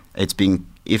 Yeah. It's been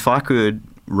if I could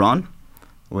run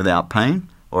without pain,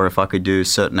 or if I could do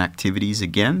certain activities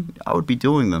again, I would be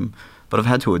doing them. But I've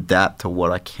had to adapt to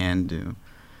what I can do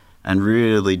and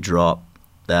really drop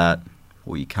that,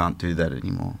 well, you can't do that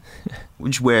anymore,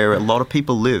 which where a lot of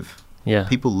people live. Yeah.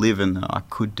 People live in the, I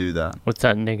could do that. What's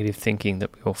that negative thinking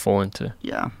that we all fall into?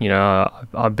 Yeah. You know,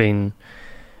 I've been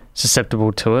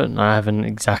susceptible to it, and I haven't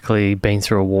exactly been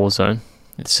through a war zone.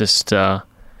 It's just,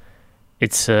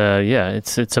 it's a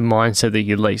mindset that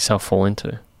you let yourself fall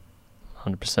into,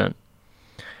 100%.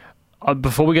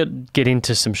 Before we get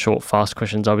into some short, fast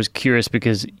questions, I was curious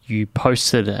because you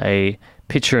posted a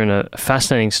picture and a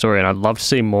fascinating story, and I'd love to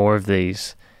see more of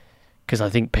these because I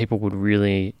think people would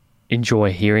really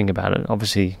enjoy hearing about it.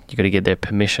 Obviously, you got to get their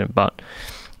permission, but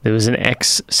there was an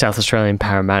ex-South Australian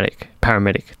paramedic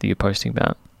that you're posting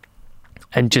about,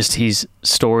 and just his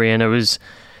story, and it was,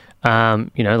 like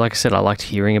I said, I liked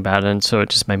hearing about it, and so it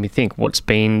just made me think, what's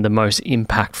been the most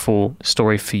impactful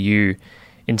story for you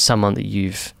in someone that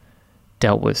you've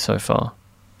dealt with so far?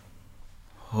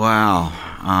 Wow.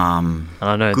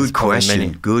 I know. Good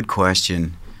question. Good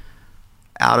question.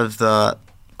 Out of the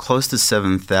close to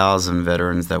 7,000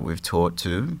 veterans that we've taught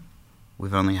to,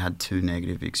 we've only had 2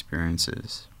 negative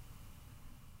experiences.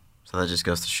 So that just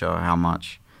goes to show how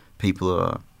much people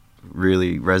are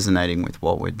really resonating with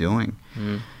what we're doing.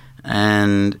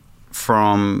 And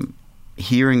from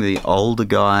hearing the older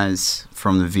guys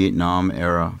from the Vietnam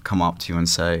era come up to you and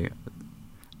say,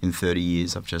 in 30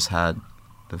 years, I've just had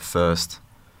the first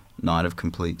night of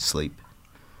complete sleep.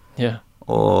 Yeah.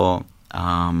 Or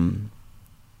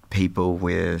people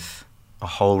with a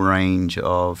whole range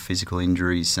of physical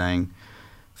injuries saying,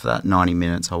 for that 90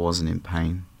 minutes, I wasn't in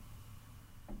pain.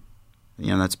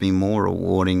 You know, that's been more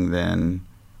rewarding than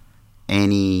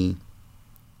any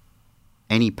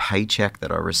paycheck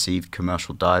that I received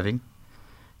commercial diving,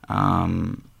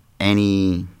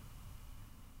 any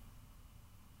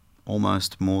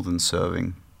almost more than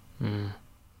serving.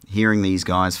 Hearing these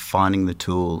guys finding the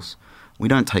tools, we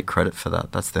don't take credit for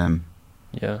that. That's them.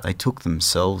 Yeah. They took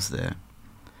themselves there.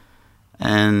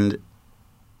 And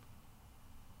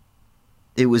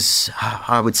it was,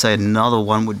 I would say another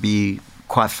one would be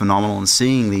quite phenomenal, and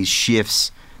seeing these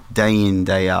shifts day in,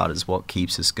 day out is what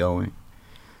keeps us going.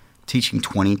 Teaching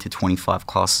 20 to 25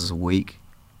 classes a week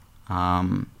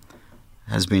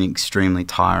has been extremely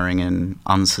tiring and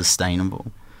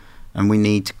unsustainable. And we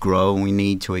need to grow and we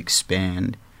need to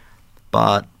expand.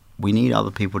 But we need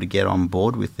other people to get on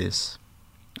board with this.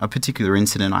 A particular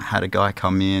incident, I had a guy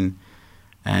come in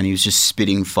and he was just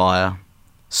spitting fire,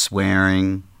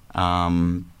 swearing,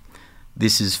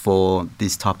 this is for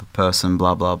this type of person,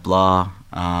 blah, blah, blah.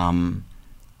 And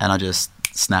I just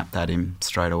snapped at him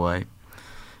straight away.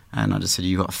 And I just said,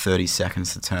 you've got 30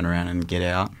 seconds to turn around and get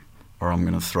out, or I'm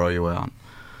going to throw you out.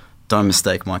 Don't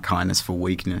mistake my kindness for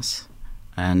weakness.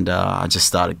 And I just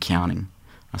started counting.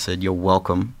 I said, you're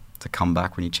welcome to come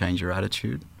back when you change your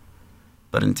attitude.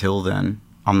 But until then,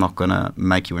 I'm not going to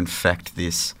make you infect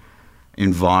this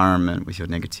environment with your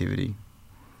negativity.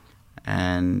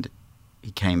 And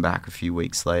he came back a few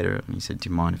weeks later and he said, do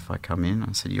you mind if I come in?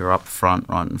 I said, you're up front,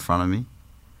 right in front of me.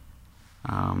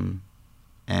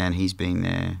 And he's been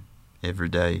there every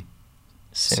day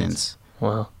since.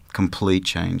 Wow. Complete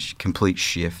change, complete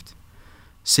shift.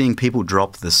 Seeing people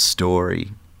drop the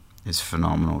story is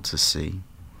phenomenal to see.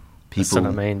 That's what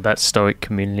I mean, that stoic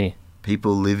community.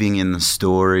 People living in the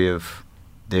story of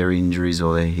their injuries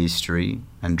or their history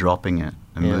and dropping it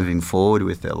and moving forward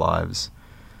with their lives.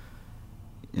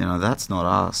 You know, that's not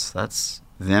us. That's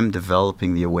them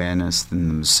developing the awareness in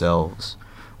themselves.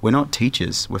 We're not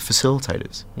teachers, we're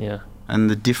facilitators. Yeah. And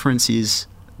the difference is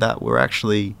that we're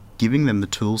actually giving them the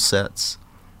tool sets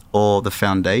or the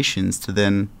foundations to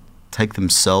then take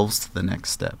themselves to the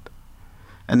next step.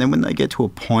 And then when they get to a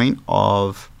point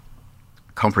of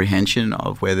comprehension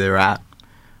of where they're at,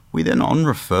 we then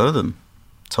on-refer them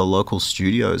to local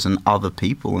studios and other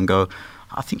people and go,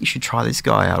 I think you should try this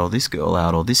guy out or this girl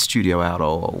out or this studio out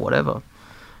or whatever.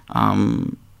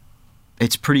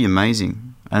 It's pretty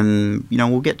amazing. And, you know,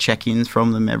 we'll get check-ins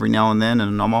from them every now and then,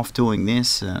 and I'm off doing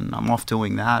this and I'm off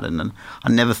doing that. And I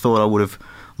never thought I would have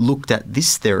looked at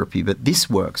this therapy, but this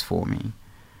works for me.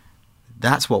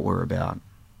 That's what we're about.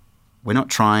 We're not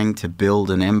trying to build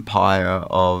an empire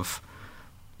of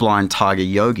blind tiger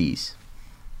yogis.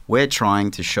 We're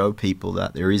trying to show people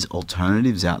that there is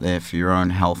alternatives out there for your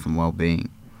own health and well-being.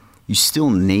 You still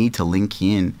need to link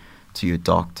in to your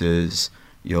doctors,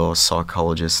 your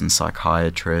psychologists and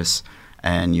psychiatrists,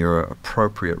 and your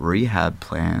appropriate rehab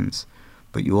plans,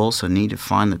 but you also need to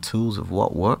find the tools of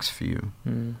what works for you.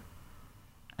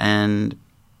 And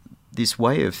this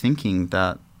way of thinking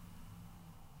that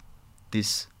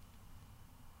this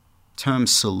term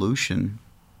solution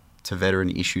to veteran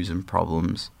issues and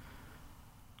problems,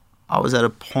 I was at a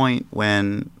point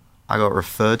when I got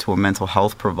referred to a mental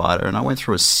health provider, and I went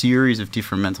through a series of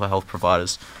different mental health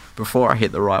providers before I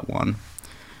hit the right one.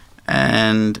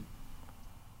 And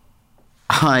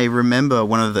I remember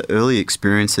one of the early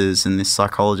experiences, and this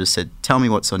psychologist said, "Tell me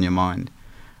what's on your mind."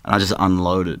 And I just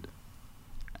unloaded.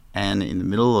 And in the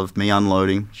middle of me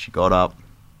unloading, she got up,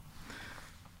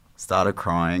 started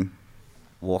crying,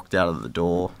 walked out of the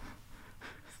door,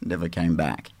 never came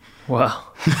back. Wow.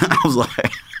 I was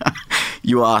like,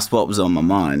 you asked what was on my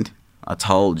mind. I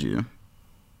told you.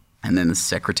 And then the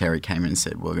secretary came in and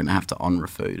said, we're going to have to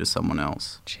on-refer you to someone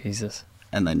else. Jesus.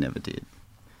 And they never did.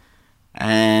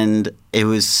 And it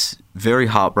was very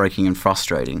heartbreaking and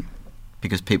frustrating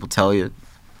because people tell you,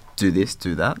 do this,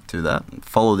 do that,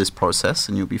 follow this process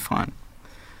and you'll be fine.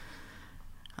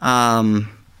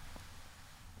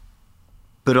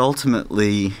 But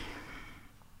ultimately,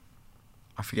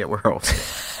 I forget where I was.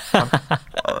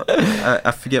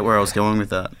 I forget where I was going with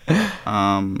that.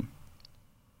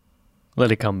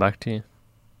 Let it come back to you.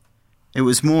 It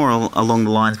was more along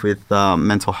the lines with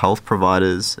mental health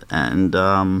providers and...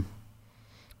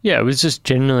 yeah, it was just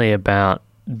generally about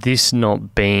this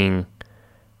not being...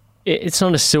 It's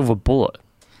not a silver bullet.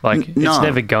 Like, it's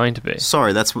never going to be.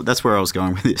 Sorry, that's where I was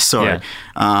going with this. Sorry. Yeah.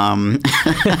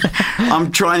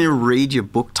 I'm trying to read your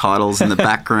book titles in the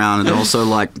background and also,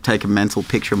 like, take a mental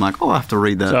picture. I'm like, oh, I have to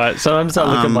read that. So sometimes I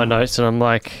look at my notes and I'm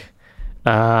like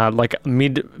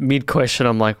mid-question,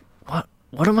 I'm like,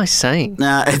 what am I saying?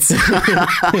 Nah, it's...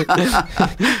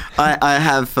 I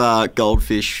have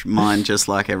goldfish mind just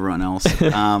like everyone else.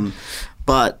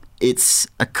 But it's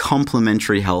a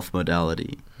complementary health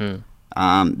modality.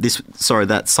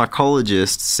 That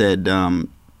psychologist said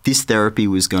this therapy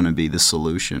was going to be the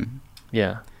solution.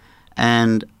 Yeah.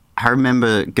 And I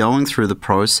remember going through the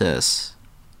process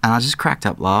and I just cracked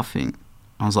up laughing.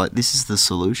 I was like, this is the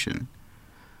solution.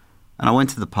 And I went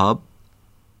to the pub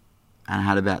and I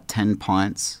had about 10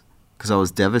 pints because I was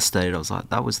devastated. I was like,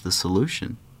 that was the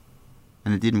solution.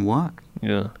 And it didn't work.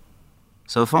 Yeah.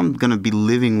 So if I'm going to be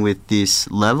living with this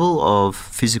level of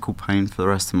physical pain for the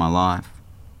rest of my life...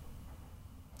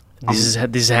 This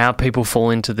is how people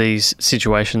fall into these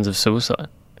situations of suicide.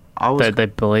 They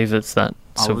believe it's that.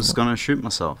 I was going to shoot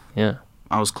myself. Yeah.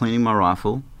 I was cleaning my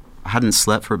rifle. I hadn't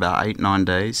slept for about 8-9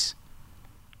 days.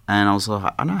 And I was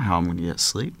like, I know how I'm going to get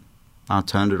sleep. I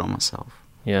turned it on myself.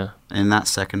 Yeah. And in that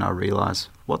second, I realized,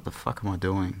 what the fuck am I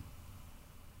doing?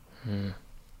 And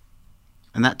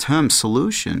that term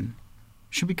solution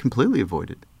should be completely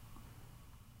avoided.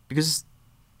 Because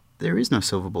there is no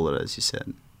silver bullet, as you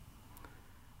said.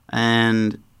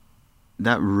 And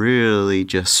that really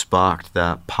just sparked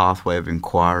that pathway of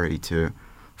inquiry to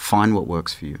find what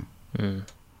works for you.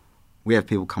 We have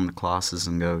people come to classes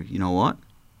and go, you know what?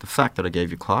 The fact that I gave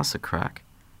your class a crack,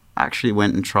 I actually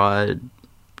went and tried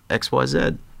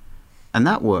XYZ. And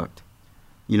that worked.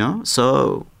 You know?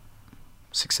 So,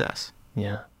 success.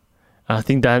 Yeah. I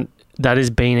think that has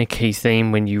been a key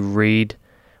theme when you read,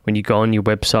 when you go on your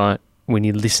website, when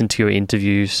you listen to your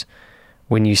interviews,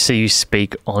 when you see you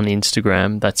speak on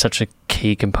Instagram. That's such a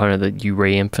key component that you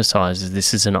re-emphasize is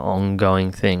this is an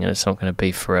ongoing thing and it's not going to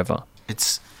be forever.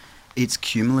 It's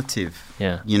cumulative.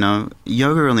 Yeah. You know,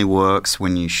 yoga only works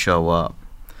when you show up.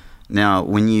 Now,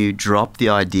 when you drop the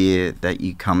idea that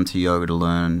you come to yoga to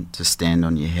learn to stand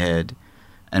on your head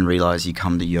and realize you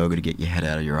come to yoga to get your head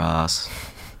out of your ass,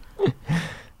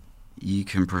 you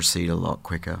can proceed a lot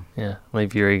quicker. Yeah,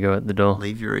 leave your ego at the door.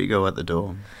 Leave your ego at the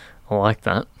door. I like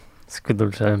that. It's a good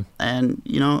little term. And,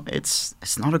 you know, it's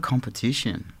not a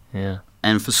competition. Yeah.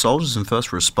 And for soldiers and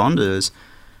first responders,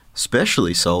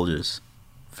 especially soldiers,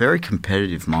 very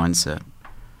competitive mindset.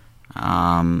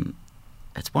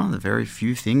 It's one of the very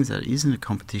few things that isn't a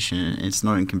competition and it's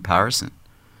not in comparison.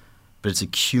 But it's a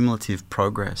cumulative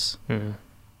progress. And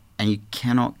you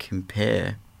cannot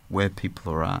compare where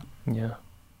people are at. Yeah.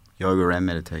 Yoga and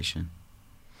meditation.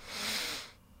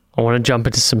 I want to jump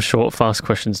into some short, fast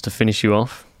questions to finish you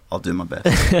off. I'll do my best.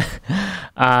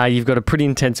 You've got a pretty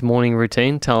intense morning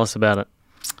routine. Tell us about it.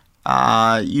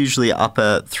 Usually up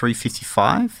at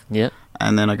 3:55. Yeah.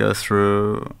 And then I go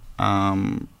through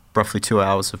roughly 2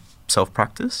 hours of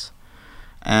self-practice.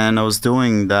 And I was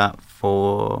doing that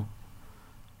for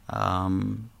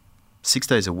 6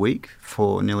 days a week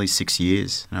for nearly 6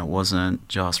 years. And it wasn't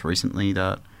just recently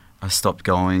that I stopped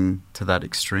going to that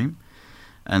extreme.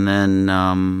 And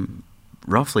then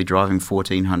roughly driving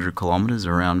 1,400 kilometres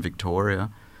around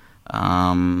Victoria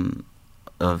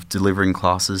of delivering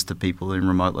classes to people in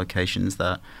remote locations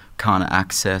that can't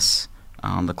access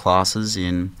the classes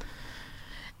in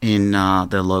in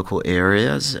their local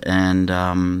areas and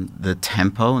the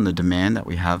tempo and the demand that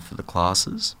we have for the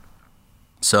classes.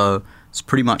 So it's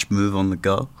pretty much move on the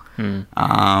go.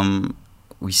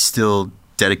 We still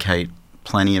dedicate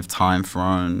plenty of time for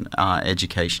our own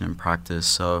education and practice.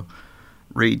 So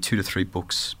read 2 to 3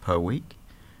 books per week.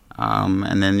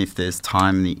 And then if there's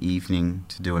time in the evening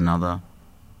to do another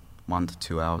 1 to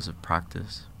 2 hours of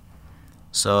practice.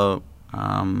 So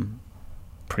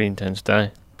pretty intense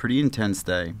day. Pretty intense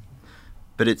day.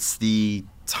 But it's the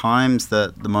times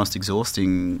that the most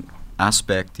exhausting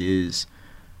aspect is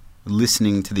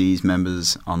listening to these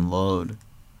members unload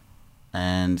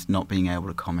and not being able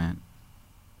to comment.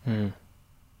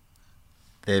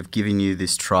 They've given you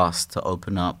this trust to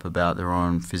open up about their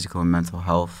own physical and mental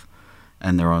health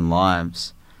and their own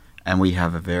lives. And we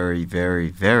have a very,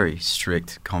 very, very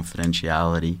strict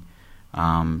confidentiality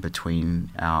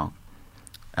between our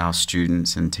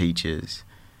students and teachers,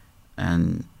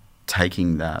 and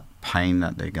taking that pain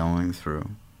that they're going through.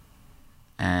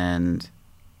 And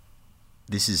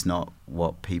this is not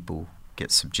what people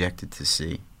get subjected to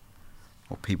see,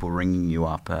 or people ringing you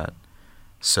up at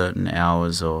certain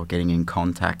hours or getting in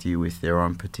contact you with their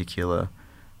own particular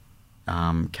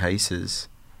cases,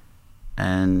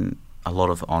 and a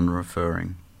lot of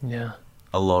on-referring. Yeah.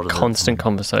 A lot of constant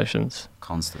conversations.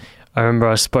 Constant. I remember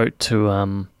I spoke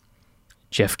to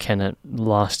Jeff Kennett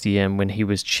last year, and when he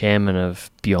was chairman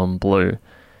of Beyond Blue,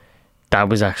 that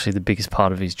was actually the biggest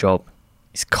part of his job.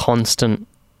 Is constant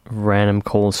random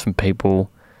calls from people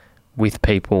with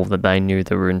people that they knew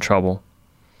that were in trouble.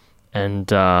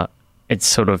 And it's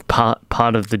sort of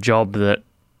part of the job that,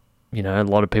 you know, a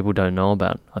lot of people don't know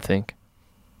about, I think.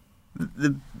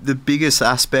 The biggest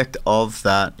aspect of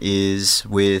that is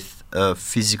with a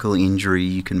physical injury,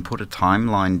 you can put a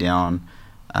timeline down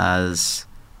as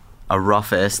a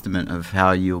rough estimate of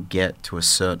how you'll get to a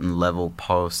certain level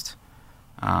post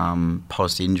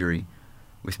injury.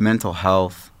 With mental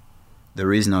health,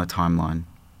 there is no timeline.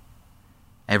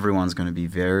 Everyone's going to be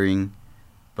varying,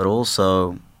 but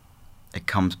also it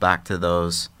comes back to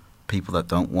those people that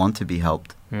don't want to be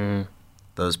helped.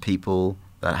 Those people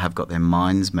that have got their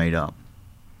minds made up,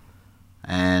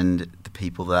 and the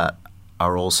people that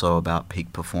are also about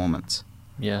peak performance.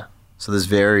 Yeah. So there's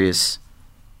various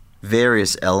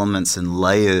elements and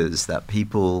layers that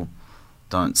people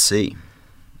don't see.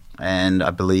 And I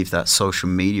believe that social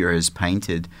media has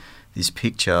painted this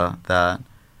picture that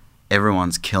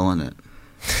everyone's killing it.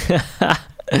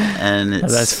 And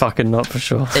that's fucking not for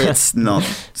sure. It's not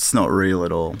real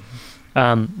at all.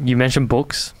 You mentioned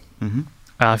books. Mm-hmm.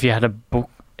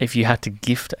 If you had to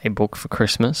gift a book for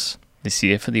Christmas this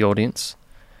year for the audience,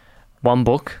 one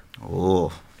book.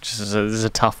 Oh. This is a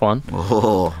tough one.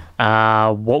 Oh.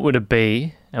 What would it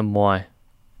be and why?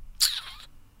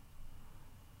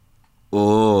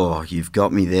 Oh, you've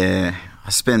got me there. I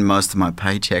spend most of my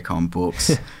paycheck on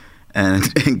books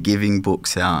and giving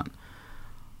books out.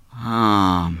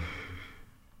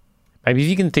 Maybe if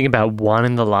you can think about one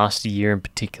in the last year in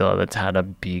particular that's had a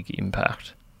big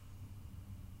impact.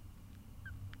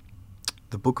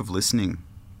 The Book of Listening.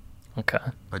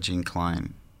 Okay. By Gene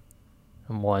Klein.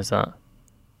 And why is that?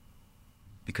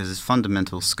 Because it's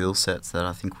fundamental skill sets that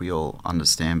I think we all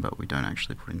understand, but we don't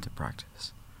actually put into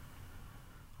practice.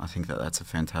 I think that that's a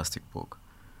fantastic book.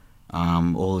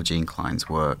 All of Gene Klein's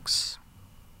works.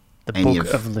 The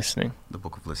Book of Listening. The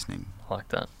Book of Listening. I like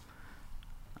that.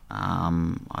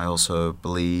 I also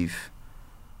believe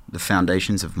The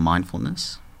Foundations of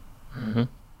Mindfulness. Mm-hmm.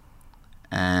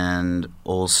 And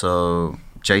also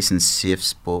Jason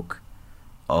Siff's book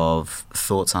of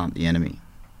Thoughts Aren't the Enemy.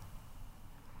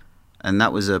 And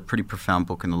that was a pretty profound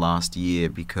book in the last year,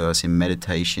 because in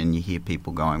meditation you hear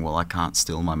people going, well, I can't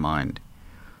still my mind.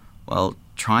 Well,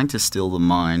 trying to still the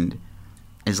mind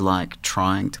is like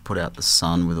trying to put out the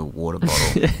sun with a water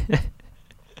bottle.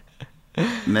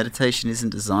 Meditation isn't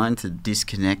designed to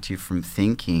disconnect you from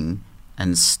thinking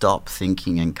and stop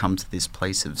thinking and come to this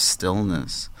place of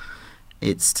stillness.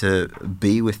 It's to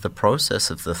be with the process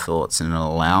of the thoughts in an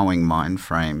allowing mind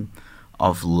frame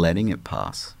of letting it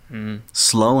pass,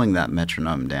 slowing that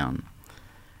metronome down.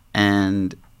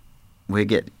 And we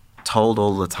get told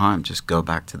all the time, just go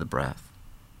back to the breath.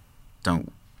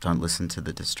 Don't listen to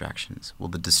the distractions. Well,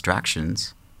 the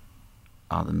distractions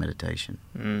are the meditation.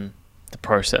 The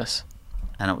process.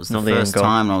 And it was the first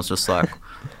time I was just like,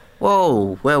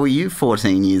 whoa, where were you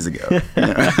 14 years ago?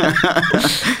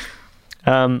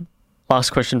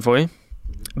 Last question for you.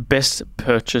 Best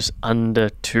purchase under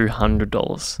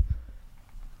 $200?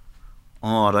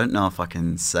 Oh, I don't know if I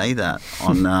can say that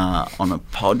on a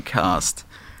podcast.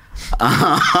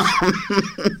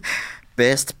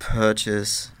 Best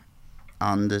purchase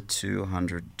under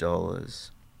 $200.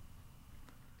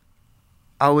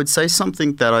 I would say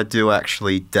something that I do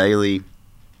actually daily.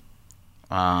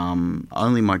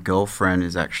 Only my girlfriend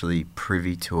is actually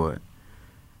privy to it.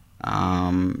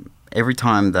 Every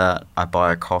time that I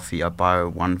buy a coffee, I buy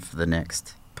one for the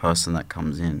next person that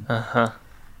comes in.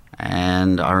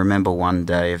 And I remember one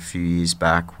day a few years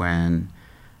back when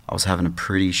I was having a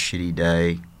pretty shitty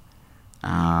day,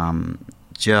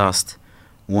 just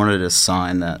wanted a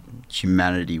sign that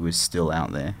humanity was still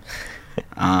out there,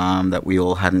 that we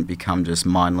all hadn't become just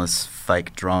mindless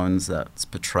fake drones that's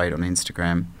portrayed on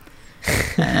Instagram.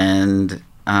 And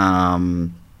I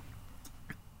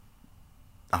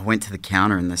went to the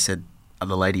counter and they said,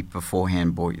 the lady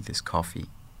beforehand bought you this coffee.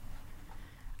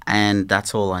 And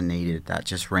that's all I needed, that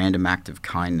just random act of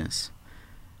kindness.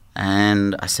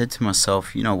 And I said to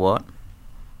myself, you know what?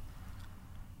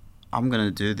 I'm going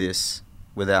to do this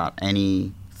without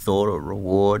any thought or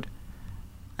reward,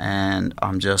 and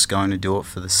I'm just going to do it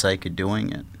for the sake of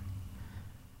doing it.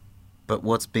 But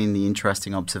what's been the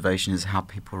interesting observation is how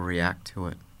people react to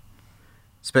it.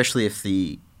 Especially if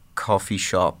the coffee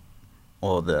shop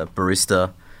or the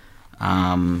barista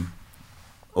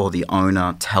or the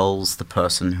owner tells the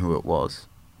person who it was.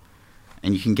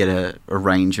 And you can get a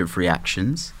range of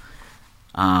reactions.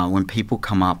 When people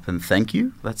come up and thank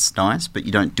you, that's nice, but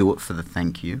you don't do it for the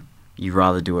thank you. You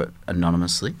rather do it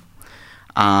anonymously.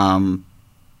 But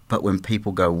when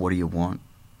people go, what do you want?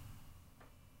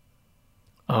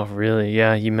 Oh, really?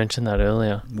 Yeah, you mentioned that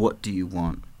earlier. What do you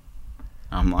want?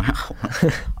 I'm like,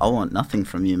 I want nothing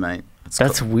from you, mate.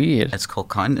 That's weird. It's called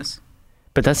kindness.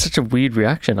 But that's such a weird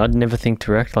reaction. I'd never think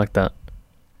to react like that.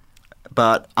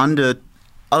 But other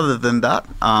than that,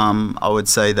 I would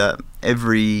say that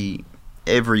every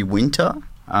winter,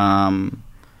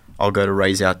 I'll go to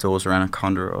Ray's Outdoors around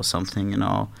Anaconda or something, and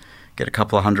I'll get a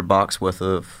couple of $100 worth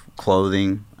of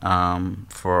clothing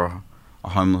for a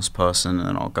homeless person,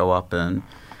 and I'll go up and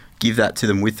give that to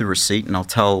them with the receipt, and I'll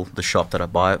tell the shop that I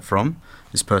buy it from.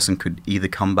 This person could either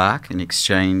come back and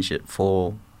exchange it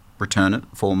for, return it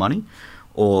for money,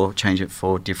 or change it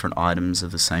for different items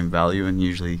of the same value, and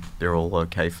usually they're all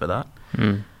okay for that.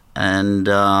 And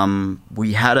I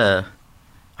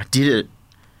did it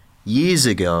years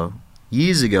ago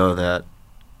that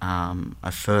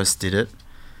I first did it,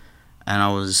 and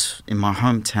I was in my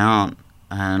hometown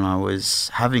and I was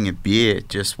having a beer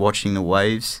just watching the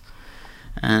waves,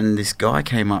 and this guy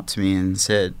came up to me and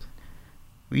said,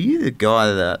 were you the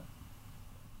guy that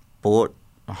bought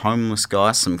a homeless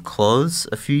guy some clothes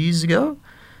a few years ago?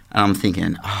 And I'm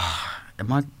thinking,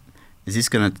 is this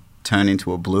going to turn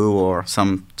into a blue or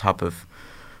some type of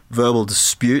verbal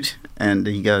dispute? And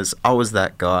he goes, I was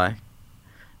that guy.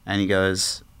 And he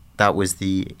goes, that was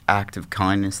the act of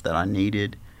kindness that I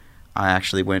needed. I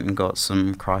actually went and got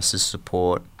some crisis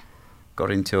support, got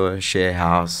into a share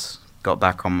house, got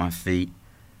back on my feet.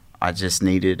 I just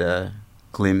needed a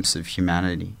glimpse of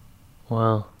humanity.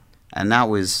 Wow. And I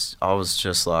was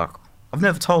just like, I've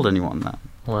never told anyone that.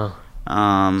 Wow.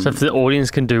 So if the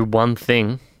audience can do one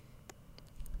thing,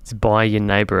 it's buy your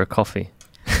neighbour a coffee.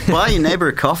 Buy your neighbour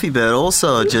a coffee, but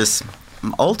also just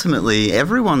ultimately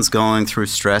everyone's going through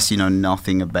stress you know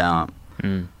nothing about.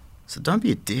 So don't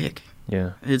be a dick.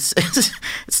 Yeah. It's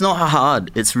not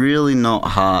hard. It's really not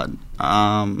hard.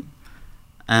 And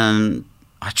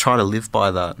I try to live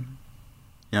by that.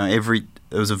 You know,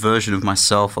 there was a version of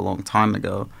myself a long time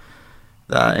ago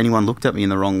that anyone looked at me in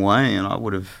the wrong way and I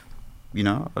would have,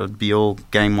 I'd be all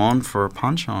game on for a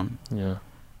punch on. Yeah.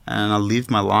 And I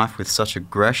lived my life with such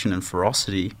aggression and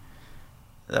ferocity.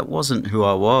 That wasn't who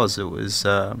I was. It was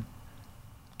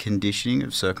conditioning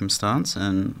of circumstance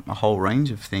and a whole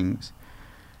range of things.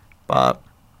 But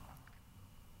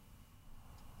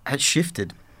it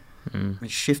shifted.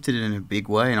 It shifted in a big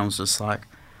way, and I was just like,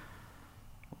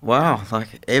 wow,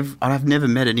 I've never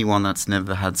met anyone that's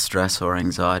never had stress or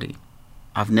anxiety.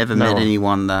 I've never met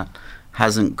anyone that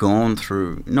hasn't gone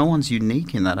through. No one's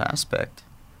unique in that aspect.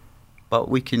 But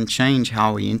we can change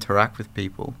how we interact with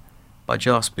people by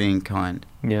just being kind.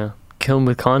 Yeah. Kill them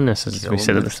with kindness, as we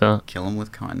said at the start. Kill them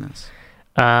with kindness.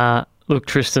 Look,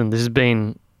 Tristan, this has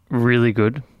been really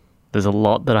good. There's a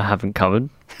lot that I haven't covered.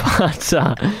 But,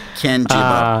 Ken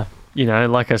Jibber.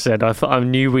 Like I said, I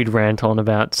knew we'd rant on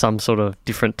about some sort of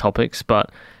different topics.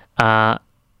 But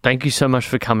thank you so much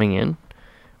for coming in.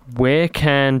 Where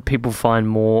can people find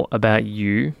more about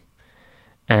you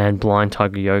and Blind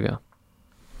Tiger Yoga?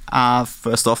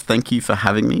 First off, thank you for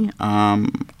having me.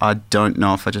 I don't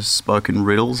know if I just spoke in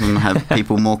riddles and have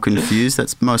people more confused.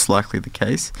 That's most likely the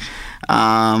case.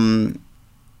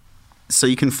 So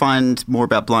you can find more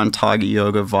about Blind Tiger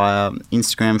Yoga via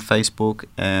Instagram, Facebook,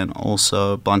 and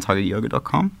also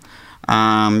blindtigeryoga.com.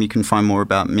 You can find more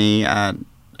about me at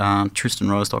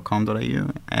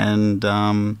tristanrose.com.au and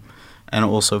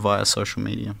also via social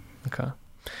media. Okay.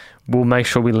 We'll make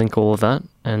sure we link all of that.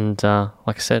 And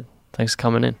like I said, thanks for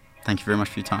coming in. Thank you very much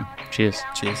for your time. Cheers.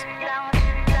 Cheers.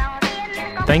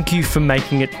 Thank you for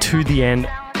making it to the end.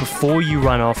 Before you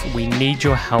run off, we need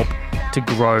your help to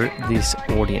grow this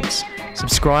audience.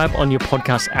 Subscribe on your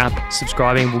podcast app.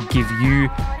 Subscribing will give you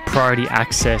priority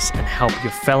access and help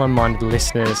your fellow-minded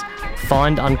listeners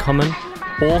find Uncommon,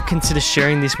 or consider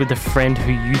sharing this with a friend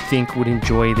who you think would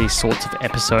enjoy these sorts of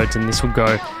episodes, and this will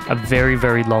go a very,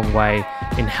 very long way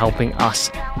in helping us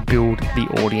build the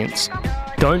audience.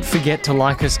 Don't forget to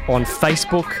like us on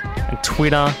Facebook and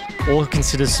Twitter, or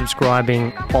consider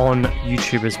subscribing on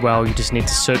YouTube as well. You just need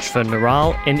to search for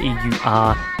Neurale,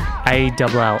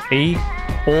 Neurale,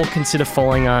 or consider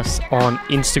following us on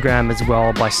Instagram as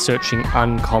well by searching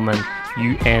Uncommon,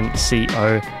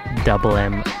 UNCOMMON.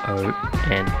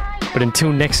 But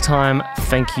until next time,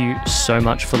 thank you so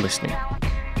much for listening.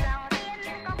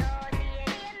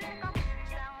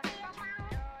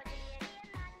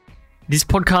 This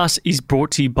podcast is brought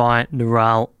to you by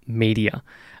Neurale Media.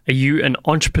 Are you an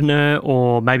entrepreneur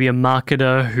or maybe a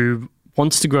marketer who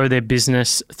wants to grow their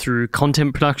business through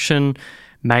content production?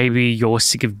 Maybe you're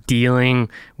sick of dealing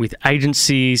with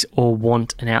agencies or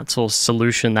want an outsourced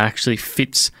solution that actually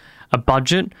fits a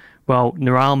budget? Well,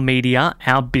 Neurale Media,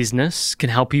 our business, can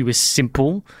help you with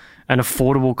simple and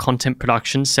affordable content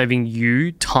production, saving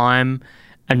you time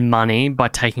and money by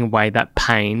taking away that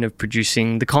pain of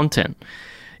producing the content.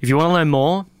 If you want to learn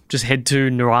more, just head to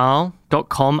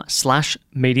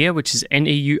neurale.com/media, which is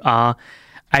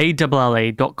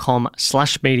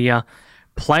neurale.com/media.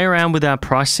 Play around with our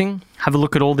pricing. Have a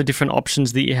look at all the different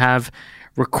options that you have.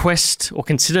 Request or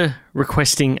consider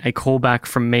requesting a callback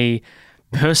from me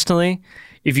personally.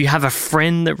 If you have a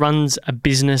friend that runs a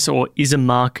business or is a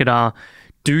marketer,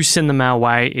 do send them our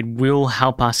way. It will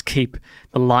help us keep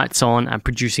the lights on and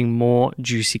producing more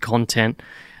juicy content.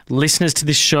 Listeners to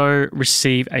this show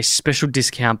receive a special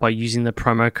discount by using the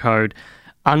promo code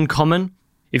UNCOMMON.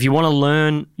 If you want to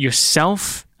learn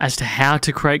yourself as to how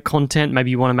to create content, maybe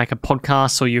you want to make a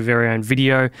podcast or your very own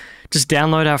video, just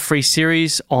download our free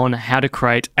series on how to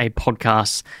create a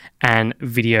podcast and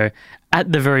video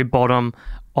at the very bottom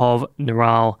of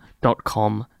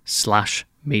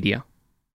neurale.com/media.